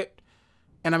asses whipped.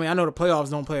 And I mean, I know the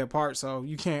playoffs don't play a part, so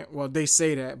you can't, well, they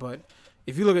say that, but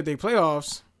if you look at their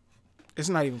playoffs, it's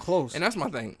not even close. And that's my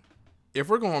thing. If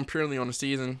we're going purely on the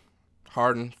season,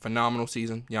 Harden, phenomenal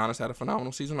season. Giannis had a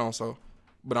phenomenal season also,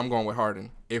 but I'm going with Harden.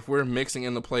 If we're mixing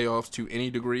in the playoffs to any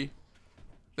degree,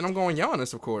 then I'm going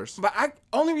Giannis, of course. But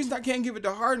only reason I can't give it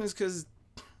to Harden is because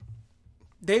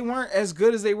they weren't as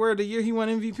good as they were the year he won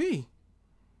MVP.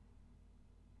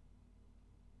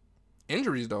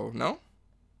 Injuries, though, no?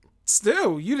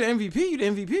 Still, you the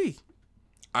MVP.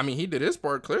 I mean, he did his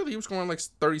part. Clearly, he was scoring like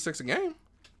 36 a game.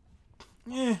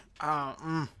 Yeah. I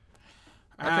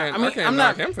can't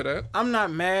knock him for that. I'm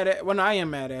not mad at. Well, no, I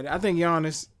am mad at it. I think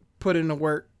Giannis put in the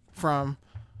work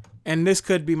and this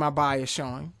could be my bias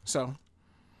showing. So,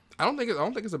 I don't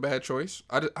think it's a bad choice.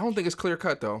 I don't think it's clear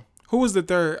cut though. Who was the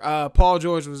third? Paul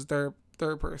George was the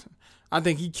third person. I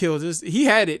think he killed this. He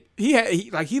had it.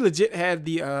 He legit had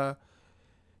the.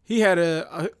 He had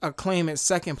a claim at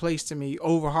second place to me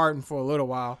over Harden for a little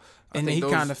while, and then he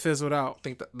kind of fizzled out. I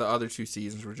think the other 2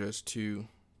 seasons were just too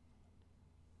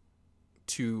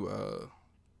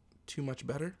much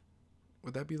better.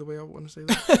 Would that be the way I want to say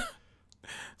that?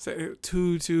 So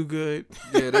too good.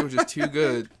 Yeah, they were just too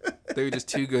good. They were just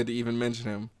too good to even mention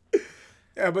him.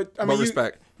 Yeah, but I mean,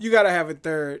 respect. You gotta have a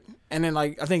third, and then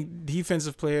I think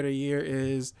Defensive Player of the Year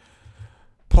is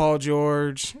Paul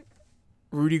George,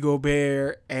 Rudy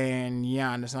Gobert, and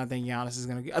Giannis. And I think Giannis is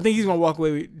gonna. I think he's gonna walk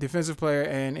away with Defensive Player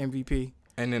and MVP.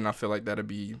 And then I feel like that'd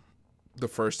be the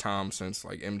first time since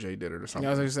MJ did it or something.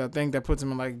 Yeah, I think that puts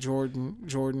him in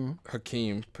Jordan,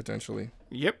 Hakeem potentially.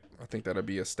 Yep. I think that'd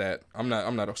be a stat. I'm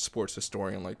not a sports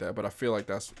historian like that, but I feel like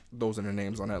those are the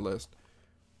names on that list.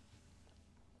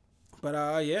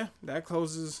 But yeah, that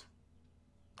closes.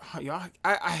 Y'all,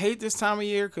 I hate this time of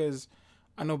year because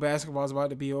I know basketball's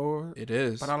about to be over. It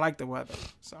is. But I like the weather.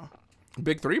 So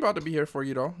Big 3 about to be here for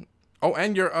you though. Oh,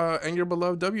 and your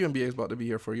beloved WNBA is about to be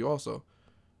here for you also.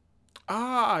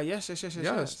 Ah, yes.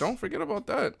 Don't forget about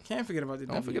that. Can't forget about the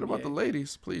Don't forget about the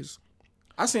ladies, please.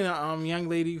 I seen a young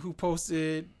lady who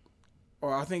posted,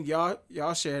 or I think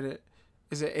y'all shared it.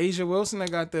 Is it Asia Wilson that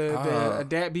got the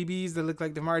Adapt BBs that look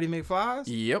like the Marty McFlys?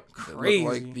 Yep. Crazy.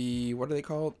 Look like the, what are they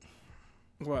called?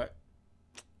 What?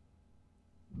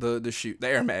 The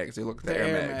Air Mags. They look like the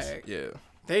Air Mags. Mag. Yeah.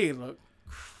 They look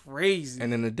crazy.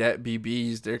 And then the Adapt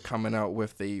BBs, they're coming out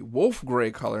with a wolf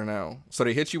gray color now. So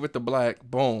they hit you with the black,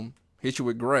 boom. Hit you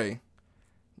with gray.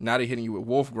 Now they're hitting you with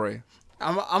wolf gray.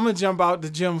 I'm gonna jump out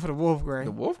the gym for the wolf gray.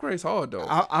 The wolf gray's hard though.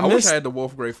 I wish I had the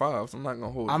wolf gray 5s. I'm not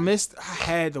gonna hold you. I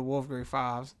had the wolf gray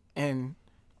 5s, and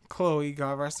Chloe,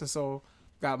 God rest her soul,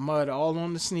 got mud all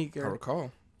on the sneaker. I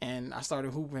recall. And I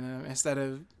started hooping them instead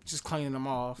of just cleaning them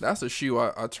off. That's a shoe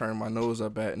I turned my nose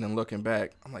up at, and then looking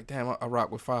back, I'm like, damn, I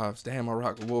rock with 5s. Damn, I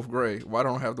rock with wolf gray. Why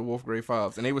don't I have the wolf gray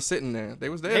 5s? And they were sitting there. They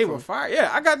was there. They were fire. Yeah,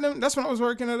 I got them. That's when I was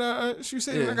working at Shoe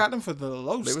City. Yeah. I got them for the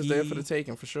low They was there for the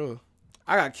taking for sure.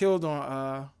 I got killed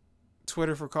on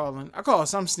Twitter for calling. I called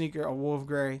some sneaker a wolf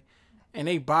gray, and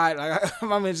they buy it. Like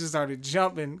my man just started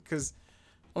jumping because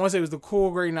I want to say it was the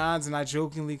cool gray 9s, and I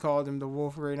jokingly called them the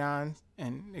wolf gray 9s,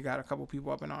 and it got a couple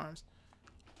people up in arms.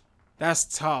 That's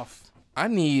tough. I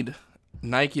need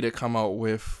Nike to come out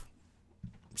with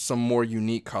some more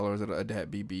unique colors of the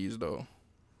Adapt BBs though.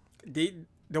 The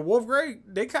wolf gray,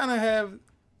 they kind of have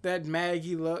that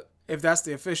Maggie look, if that's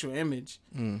the official image.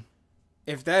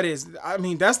 If that is, I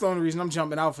mean, that's the only reason I'm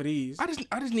jumping out for these. I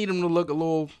just need them to look a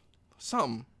little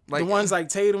something like the ones like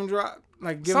Tatum drop,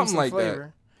 like give something them some like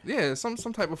flavor. That. Yeah, some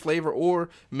type of flavor, or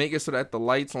make it so that the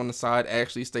lights on the side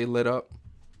actually stay lit up.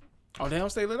 Oh, they don't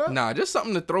stay lit up? Nah, just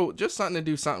something to throw, just something to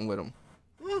do something with them.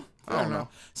 I don't know.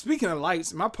 Speaking of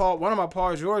lights, one of my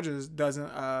Paul Georges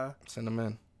doesn't send them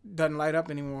in. Doesn't light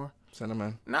up anymore. Send them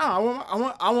in. Nah,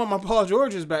 I want my Paul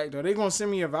Georges back though. They gonna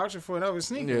send me a voucher for another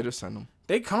sneaker. Yeah, just send them.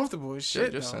 They comfortable as shit.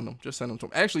 Yeah, just send them. Just send them to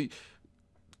them. Actually,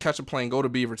 catch a plane, go to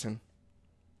Beaverton,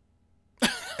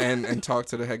 and talk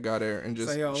to the head guy there and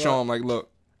just show him like, look,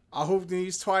 I hooped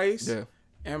these twice. Yeah.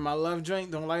 And my left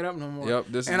joint don't light up no more.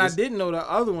 Yep. I didn't know the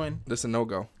other one. This is a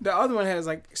no-go. The other one has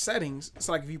like settings. It's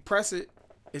like if you press it,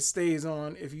 it stays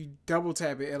on. If you double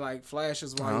tap it, it like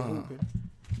flashes while you're hooping.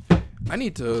 I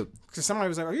need to. Cause somebody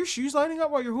was like, "Are your shoes lighting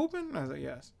up while you're hooping?" And I was like,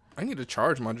 "Yes." I need to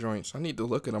charge my joints. I need to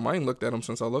look at them. I ain't looked at them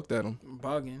since I looked at them.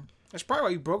 Bugging. That's probably why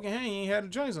you broke your hand. You ain't had the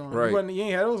joints on. Right. You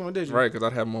ain't had those on, did you? Right, because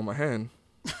I'd have them on my hand,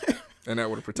 and that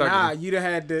would have protected. Nah, me. you'd have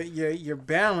had your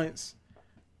balance.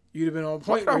 You'd have been on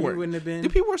point where you wouldn't have been. Do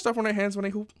people wear stuff on their hands when they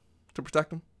hoop to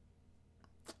protect them?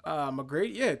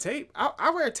 McGrady, yeah, tape. I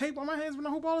wear tape on my hands when I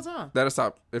hoop all the time. That'll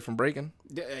stop it from breaking?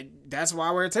 That's why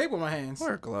I wear tape on my hands.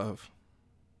 Wear a glove.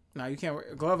 No, you can't wear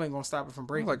a glove. Ain't gonna stop it from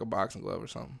breaking. Like a boxing glove or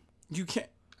something. You can't.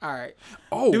 All right.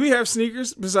 Oh. Do we have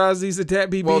sneakers besides these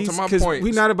Adapt BBs? Well, to my point,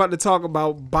 we're not about to talk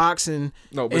about boxing.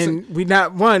 No, but and we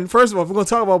not one. First of all, if we're gonna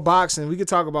talk about boxing, we could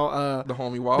talk about the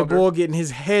homie Wilder, the boy getting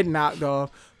his head knocked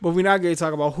off. But we're not gonna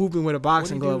talk about hooping with a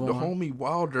boxing glove on. The homie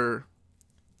Wilder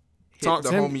talked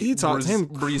to him. He talked to him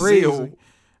Brazil.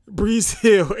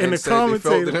 Brazil and the commentator.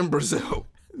 They felt it in Brazil.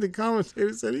 The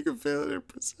commentator said he could feel it in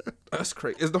Brazil. That's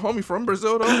crazy. Is the homie from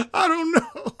Brazil though? I don't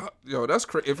know. Yo, that's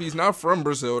crazy. If he's not from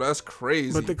Brazil, that's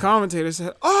crazy. But the commentator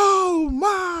said, "Oh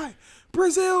my,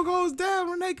 Brazil goes down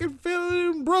when they can feel it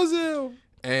in Brazil."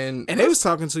 And they was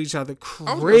talking to each other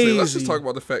crazy. Let's just talk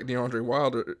about the fact DeAndre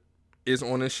Wilder is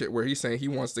on this shit where he's saying he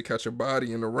wants to catch a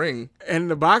body in the ring. And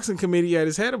the boxing committee had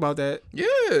his head about that.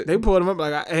 Yeah. They pulled him up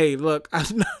like, "Hey, look,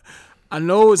 I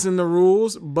know it's in the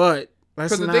rules, but."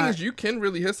 Because the thing is, you can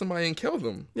really hit somebody and kill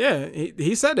them. Yeah,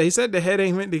 he said that. He said the head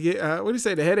ain't meant to get. What did he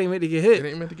say? The head ain't meant to get hit. It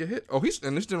ain't meant to get hit. Oh,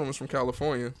 and this gentleman's from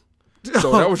California,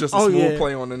 so that was just a smooth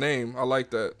play on the name. I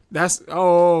like that.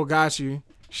 Got you.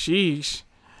 Sheesh.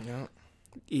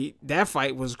 Yeah. That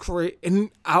fight was crazy,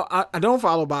 and I don't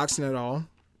follow boxing at all.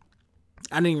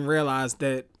 I didn't even realize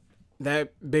that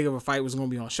big of a fight was going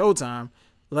to be on Showtime,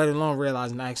 let alone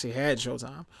realizing I actually had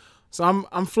Showtime. So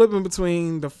I'm flipping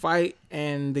between the fight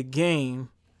and the game.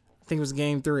 I think it was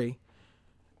game 3.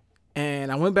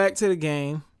 And I went back to the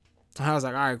game. And I was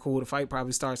like, all right, cool. The fight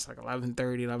probably starts like 11:30,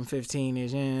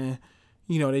 11:15-ish. And,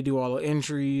 they do all the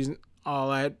entries and all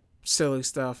that silly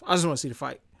stuff. I just want to see the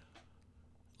fight.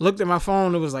 Looked at my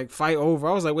phone. It was like fight over.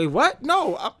 I was like, wait, what?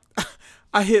 No.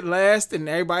 I hit last and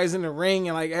everybody's in the ring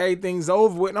and like everything's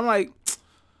over with. And I'm like,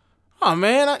 oh,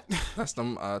 man. That's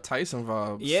them Tyson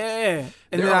vibes. Yeah.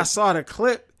 And then I saw the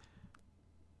clip.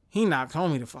 He knocked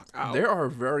homie the fuck out. There are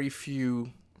very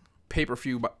few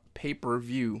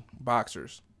pay-per-view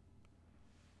boxers.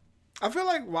 I feel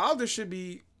like Wilder should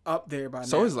be up there by now.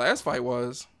 So his last fight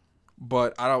was,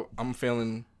 but I'm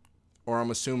feeling, or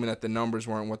I'm assuming that the numbers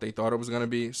weren't what they thought it was going to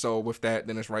be. So with that,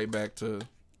 then it's right back to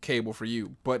Cable for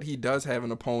you. But he does have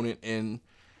an opponent in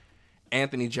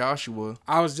Anthony Joshua.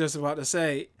 I was just about to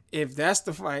say, if that's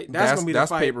the fight, that's gonna be the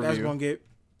fight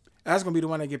that's gonna be the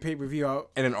one that get pay-per-view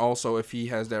out. And then also, if he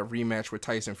has that rematch with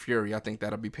Tyson Fury, I think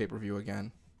that'll be pay-per-view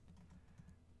again.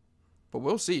 But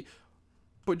we'll see.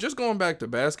 But just going back to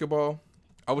basketball,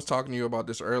 I was talking to you about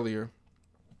this earlier.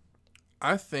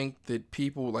 I think that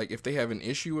people, like, if they have an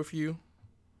issue with you,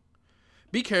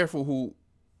 be careful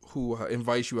who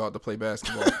invites you out to play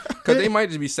basketball. Because they might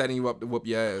just be setting you up to whoop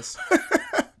your ass.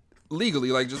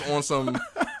 Legally, like, just on some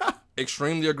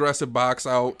extremely aggressive box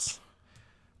outs,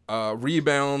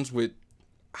 rebounds with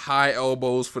high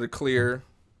elbows for the clear,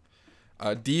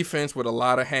 defense with a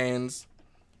lot of hands.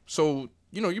 So,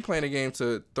 you're playing a game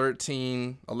to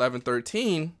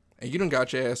 11-13, and you done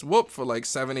got your ass whooped for like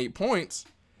 7-8 points.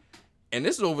 And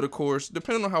this is over the course,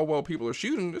 depending on how well people are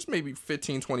shooting, this may be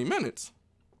 15-20 minutes.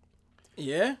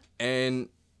 Yeah. And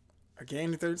a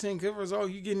game to 13 good result,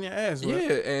 you getting your ass whooped.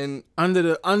 Yeah, and under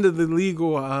the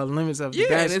legal limits of the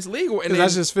and it's legal, and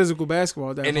that's just physical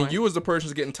basketball at that point. Then you as the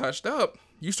person's getting touched up,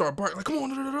 you start barking like, "Come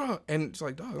on!" And it's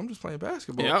like, "Dog, I'm just playing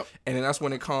basketball." Yep. And then that's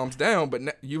when it calms down. But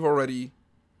you've already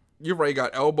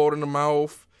got elbowed in the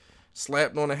mouth,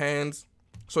 slapped on the hands.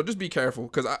 So just be careful,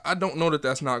 because I don't know that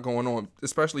that's not going on,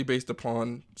 especially based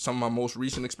upon some of my most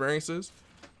recent experiences.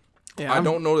 Yeah, I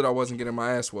don't know that I wasn't getting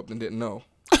my ass whooped and didn't know.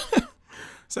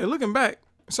 Say, looking back,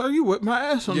 sir, you whipped my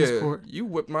ass on this court. You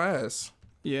whipped my ass.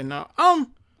 Yeah, no.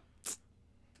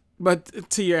 But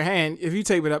to your hand, if you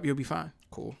tape it up, you'll be fine.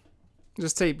 Cool.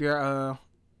 Just tape your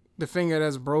the finger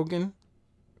that's broken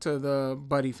to the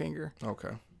buddy finger.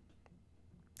 Okay.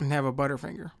 And have a butter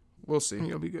finger. We'll see. And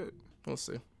you'll be good. We'll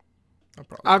see.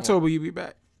 October, you'll be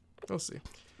back. We'll see.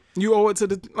 You owe it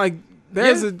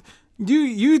to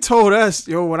you told us,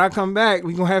 yo, when I come back,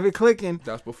 we gonna have it clicking.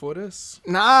 That's before this.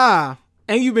 Nah.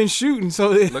 And you've been shooting, so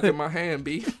look at my hand,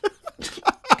 B.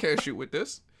 Can't shoot with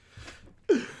this.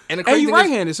 And you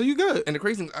right-handed, so you good. And the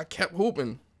crazy thing, I kept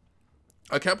hooping,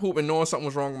 knowing something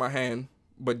was wrong with my hand,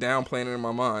 but downplaying it in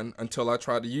my mind until I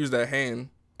tried to use that hand,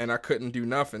 and I couldn't do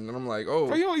nothing. And I'm like, oh.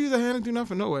 Well, you don't use a hand to do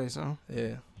nothing no way, so.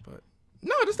 Yeah, but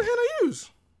no, this is the hand I use.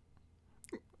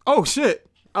 Oh shit.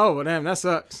 Oh, well, damn, that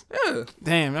sucks. Yeah.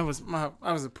 Damn, that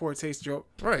was a poor taste joke.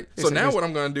 Right. So now what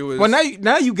I'm gonna do is. Well,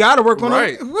 now you gotta work on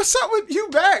it. What's up with you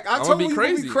back? I told you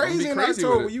you be crazy in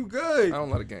October. You good? I don't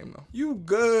let a game though. You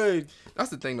good? That's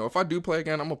the thing though. If I do play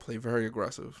again, I'm gonna play very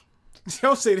aggressive. You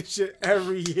don't say this shit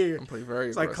every year. I'm play very.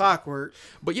 It's aggressive. Like clockwork.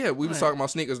 But yeah, we was talking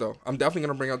about sneakers though. I'm definitely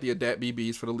gonna bring out the Adapt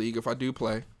BBs for the league if I do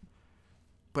play.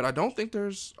 But I don't think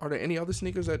are there any other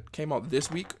sneakers that came out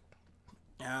this week?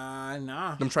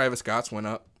 Nah. Them Travis Scotts went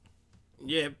up.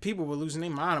 Yeah, people were losing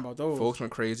their mind about those. Folks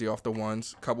went crazy off the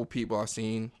ones. A couple people I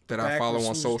seen that I follow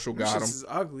on social got them. This is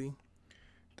ugly.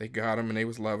 They got them and they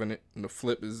was loving it. And the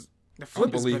flip is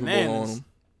unbelievable on them.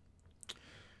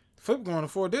 The flip going to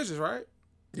 4 digits, right?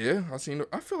 Yeah,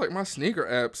 I feel like my sneaker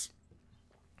apps,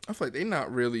 I feel like they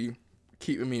not really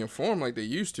keeping me informed like they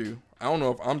used to. I don't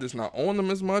know if I'm just not on them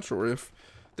as much or if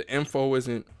the info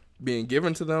isn't being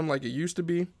given to them like it used to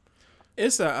be.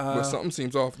 But something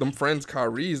seems off. Them Friends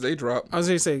Kyrie's, they drop. I was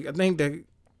gonna say, I think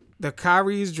the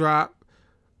Kyrie's drop.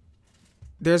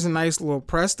 There's a nice little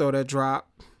Presto that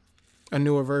dropped, a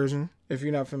newer version. If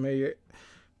you're not familiar,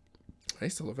 they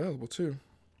still available too.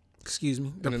 Excuse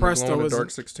me. The Presto is dark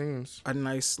 16s. A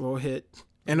nice little hit,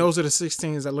 and those are the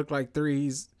 16s that look like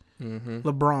threes. Mm-hmm.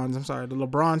 LeBrons. I'm sorry, the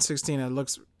LeBron 16 that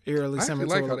looks eerily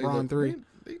similar to a LeBron 3.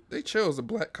 They chose the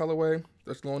black colorway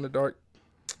that's glow in the dark.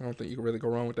 I don't think you can really go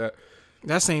wrong with that.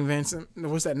 That's St. Vincent.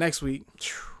 What's that next week?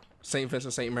 St.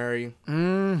 Vincent, St. Mary.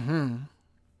 Mm-hmm.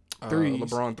 Threes.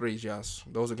 LeBron 3s, yes.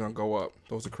 Those are going to go up.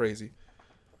 Those are crazy.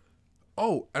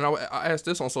 Oh, and I asked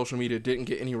this on social media. Didn't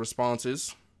get any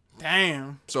responses.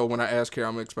 Damn. So when I ask here,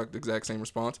 I'm going to expect the exact same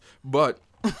response. But,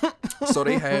 so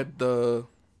they had the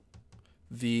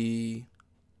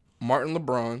Martin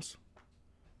LeBrons.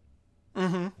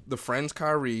 Mm-hmm. The Friends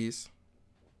Kyrie's.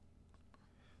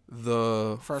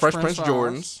 The Fresh Prince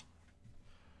Jordans.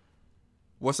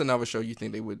 What's another show you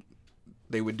think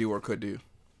they would do or could do?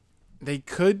 They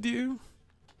could do?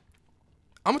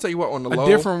 I'm gonna tell you what, on the low,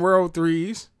 Different World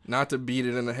 3s. Not to beat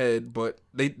it in the head, but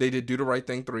they did Do the Right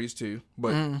Thing 3s too.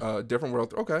 But Different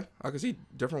World, okay, I can see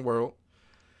Different World.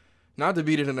 Not to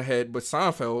beat it in the head, but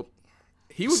Seinfeld,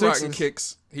 he was rocking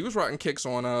kicks. He was rocking kicks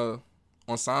on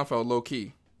Seinfeld low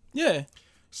key. Yeah.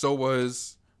 So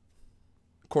was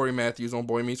Corey Matthews on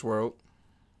Boy Meets World.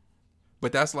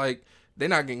 But that's like they're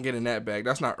not gonna get in that bag.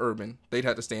 That's not urban. They'd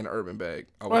have to stay in the urban bag.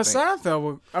 I would Well, think. Seinfeld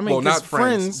would. I mean, Well, not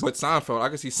Friends, but Seinfeld. I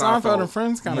could see Seinfeld and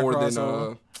Friends kind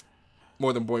of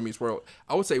more than Boy Meets World.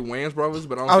 I would say Wayans Brothers,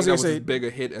 but I don't I was think that gonna was say as big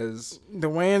a hit as the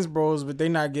Wayans Bros, but they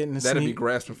not getting the that'd be sneak.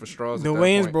 grasping for straws. The at that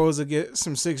Wayans point. Bros will get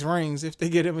some 6 rings if they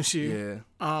get him a shoe.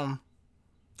 Yeah.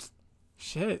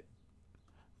 Shit.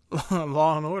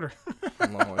 Law and Order.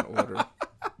 Law and Order.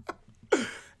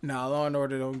 Nah, Law and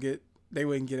Order they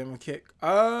wouldn't get him a kick.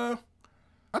 I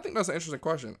think that's an interesting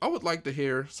question. I would like to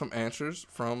hear some answers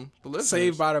from the listeners.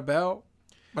 Saved by the Bell.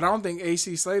 But I don't think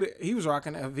AC Slater, he was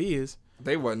rocking FVs.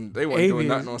 They wasn't doing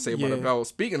nothing on Saved by the Bell.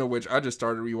 Speaking of which, I just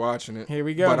started rewatching it. Here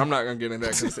we go. But I'm not gonna get into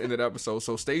that because it's the end of the episode.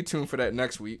 So stay tuned for that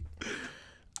next week.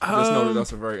 Just know that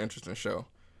that's a very interesting show.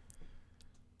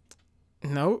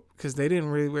 Nope, because they didn't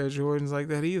really wear Jordans like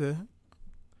that either.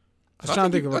 I was trying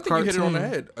to think of a cartoon. You hit it on the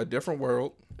head. A Different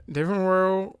World. Different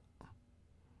World.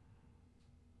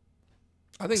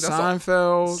 I think that's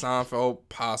Seinfeld. Seinfeld,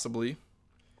 possibly.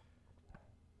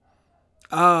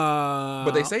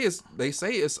 But they say it's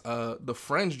the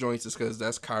Friends joints is because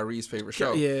that's Kyrie's favorite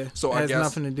show. Yeah. So it I has guess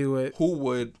nothing to do with who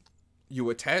would you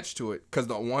attach to it? Because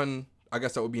the one I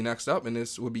guess that would be next up in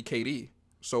this would be KD.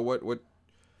 So what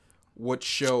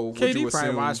show would KD you probably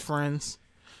assume? watch Friends.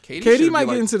 KD might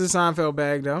get into the Seinfeld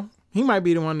bag though. He might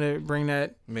be the one to bring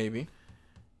that. Maybe.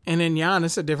 And then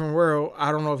Giannis, A Different World.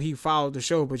 I don't know if he followed the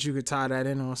show, but you could tie that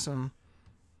in on some.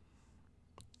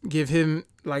 Give him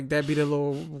like that be the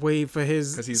little wave for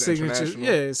his signature.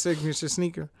 Yeah, his signature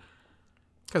sneaker.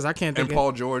 Because I can't think. And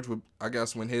Paul George would, I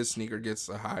guess, when his sneaker gets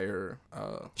a higher.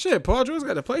 Shit, Paul George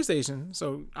got a PlayStation,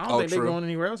 so I don't think they're going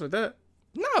anywhere else with that.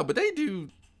 No, but they do.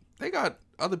 They got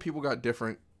other people got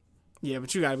different. Yeah,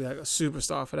 but you gotta be like a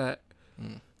superstar for that.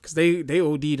 Cause they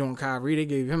OD'd on Kyrie. They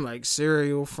gave him like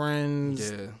cereal, Friends,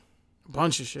 Yeah, a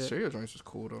bunch of shit. cereal joints was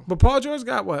cool though. But Paul George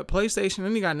got what? PlayStation,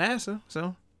 and he got NASA.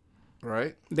 So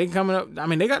right, they coming up. I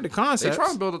mean, they got the concepts. They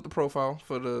trying to build up the profile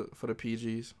for the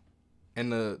PGs,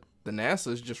 and the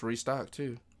NASA's just restocked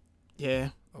too. Yeah,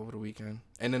 over the weekend,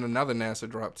 and then another NASA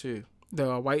dropped too.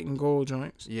 The white and gold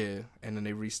joints. Yeah, and then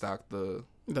they restocked the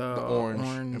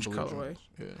orange colorway.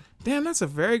 Yeah. Damn, that's a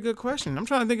very good question. I'm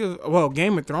trying to think of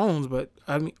Game of Thrones, but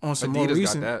I mean on some Adidas more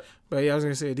recent. Got that. But yeah, I was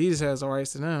gonna say Adidas has the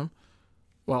rights to them.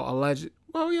 Well, alleged.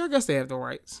 Well, yeah, I guess they have the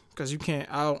rights because you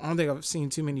can't. I don't think I've seen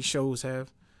too many shows have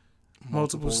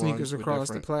multiple sneakers across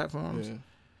the platforms. Yeah.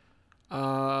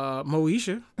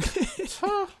 Moesha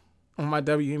on my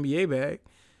WNBA bag.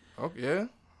 Oh yeah.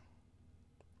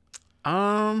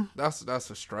 That's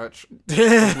a stretch.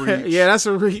 Yeah, that's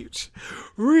a reach.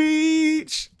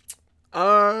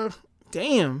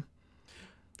 Damn.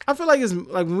 I feel like it's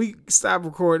like when we stop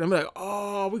recording, I'm like,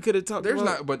 oh, we could have talked.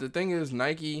 But the thing is,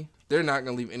 Nike, they're not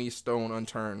gonna leave any stone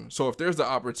unturned. So if there's the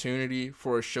opportunity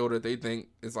for a show that they think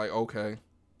is like okay,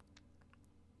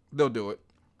 they'll do it.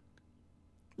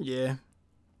 Yeah.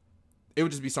 It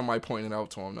would just be somebody pointing it out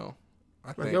to them though.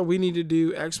 I think. Yo, we need to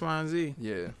do X, Y, and Z.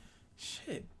 Yeah.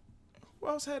 Shit. Who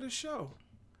else had a show?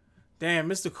 Damn,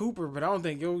 Mr. Cooper, but I don't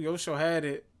think your show had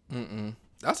it.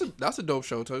 That's a dope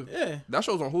show too. Yeah. That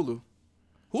show's on Hulu.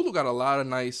 Hulu got a lot of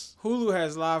nice. Hulu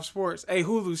has live sports. Hey,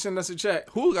 Hulu, send us a check.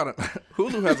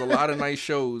 Hulu has a lot of nice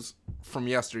shows from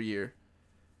yesteryear.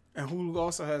 And Hulu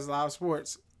also has live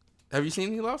sports. Have you seen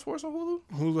any live sports on Hulu?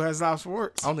 Hulu has live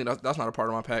sports. I don't think that's not a part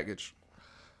of my package.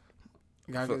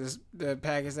 You gotta get the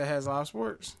package that has live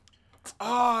sports.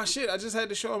 Oh shit! I just had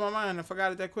the show in my mind. I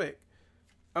forgot it that quick.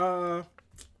 Was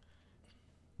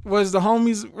the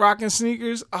homies rocking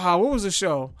sneakers? What was the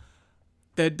show?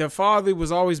 That the father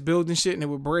was always building shit and it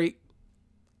would break.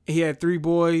 He had 3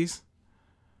 boys.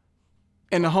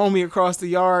 And the homie across the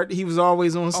yard, he was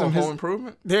always on some Home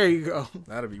Improvement? There you go.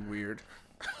 That'd be weird.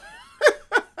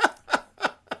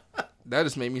 That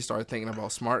just made me start thinking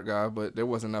about Smart Guy, but there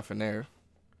wasn't nothing there.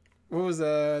 What was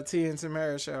T and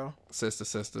Tamara show? Sister.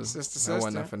 Sister. There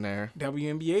wasn't nothing there.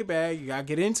 WNBA bag. You gotta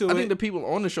get into it. I think the people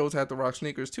on the shows have to rock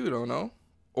sneakers too, though, no?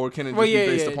 Or can it just be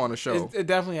based upon the show? It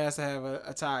definitely has to have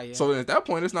a tie. Yeah. So at that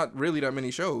point, it's not really that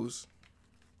many shows.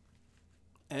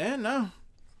 No.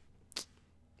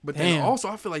 But then also,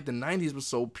 I feel like the 90s was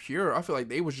so pure. I feel like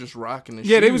they was just rocking the shoes.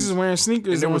 Yeah, they was just wearing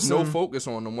sneakers. And there was no focus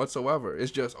on them whatsoever.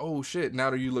 It's just, oh shit, now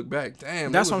that you look back,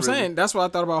 damn. That's what I'm saying. That's what I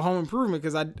thought about Home Improvement,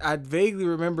 because I vaguely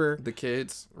remember the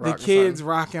kids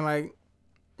rocking like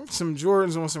some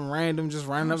Jordans on some random, just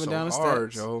running up and down the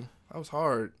steps. Joe. That was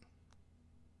hard.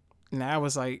 Now it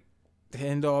was like the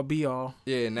end all be all.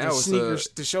 Yeah, now it's sneakers.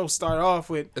 The show started off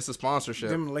with it's a sponsorship.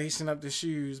 Them lacing up the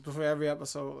shoes before every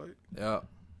episode. Like, yeah.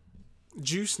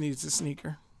 Juice needs a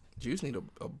sneaker. Juice need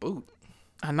a boot.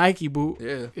 A Nike boot.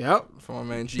 Yeah. Yep. For my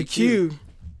man GQ. The Q.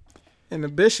 And the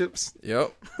bishops.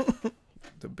 Yep.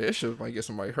 The bishop might get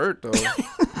somebody hurt though.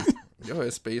 Yo,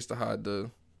 had space to hide the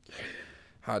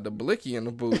blicky in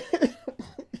the boot.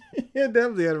 Yeah,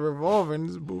 definitely had a revolver in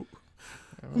his boot.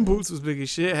 Boots was big as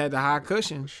shit. Had the high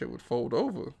cushion. Shit would fold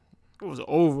over. It was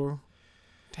over.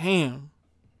 Damn.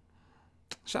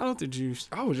 Shout out to Juice.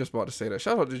 I was just about to say that.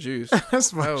 Shout out to Juice.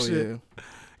 That's my Hell shit. yeah.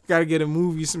 Gotta get a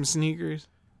movie, some sneakers.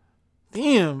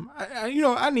 Damn.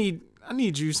 I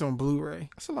need Juice on Blu-ray.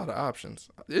 That's a lot of options.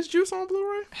 Is Juice on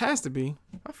Blu-ray? Has to be.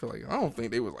 I feel like I don't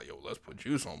think they was like, yo, let's put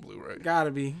Juice on Blu-ray.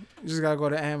 Gotta be. You just gotta go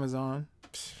to Amazon.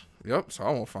 Yep. So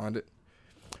I won't find it.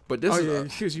 But this is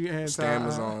because you anti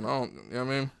Amazon. I don't. You know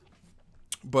what I mean?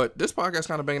 But this podcast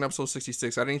kind of banging episode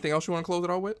 66. Got anything else you want to close it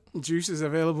out with? Juice is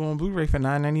available on Blu-ray for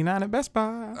 $9.99 at Best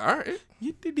Buy. All right.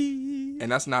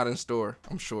 And that's not in store,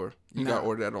 I'm sure. You got to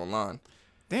order that online.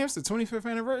 Damn, it's the 25th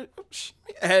anniversary.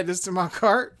 Add this to my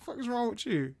cart. What the fuck is wrong with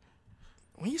you?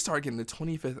 When you start getting the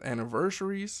 25th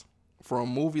anniversaries for a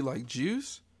movie like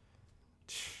Juice,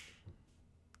 it's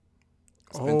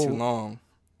been too long.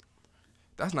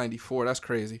 That's 94. That's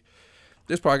crazy.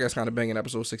 This podcast kind of banging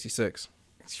episode 66.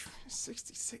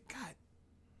 66. God.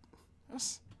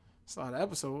 That's a lot of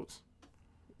episodes.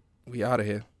 We out of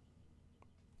here.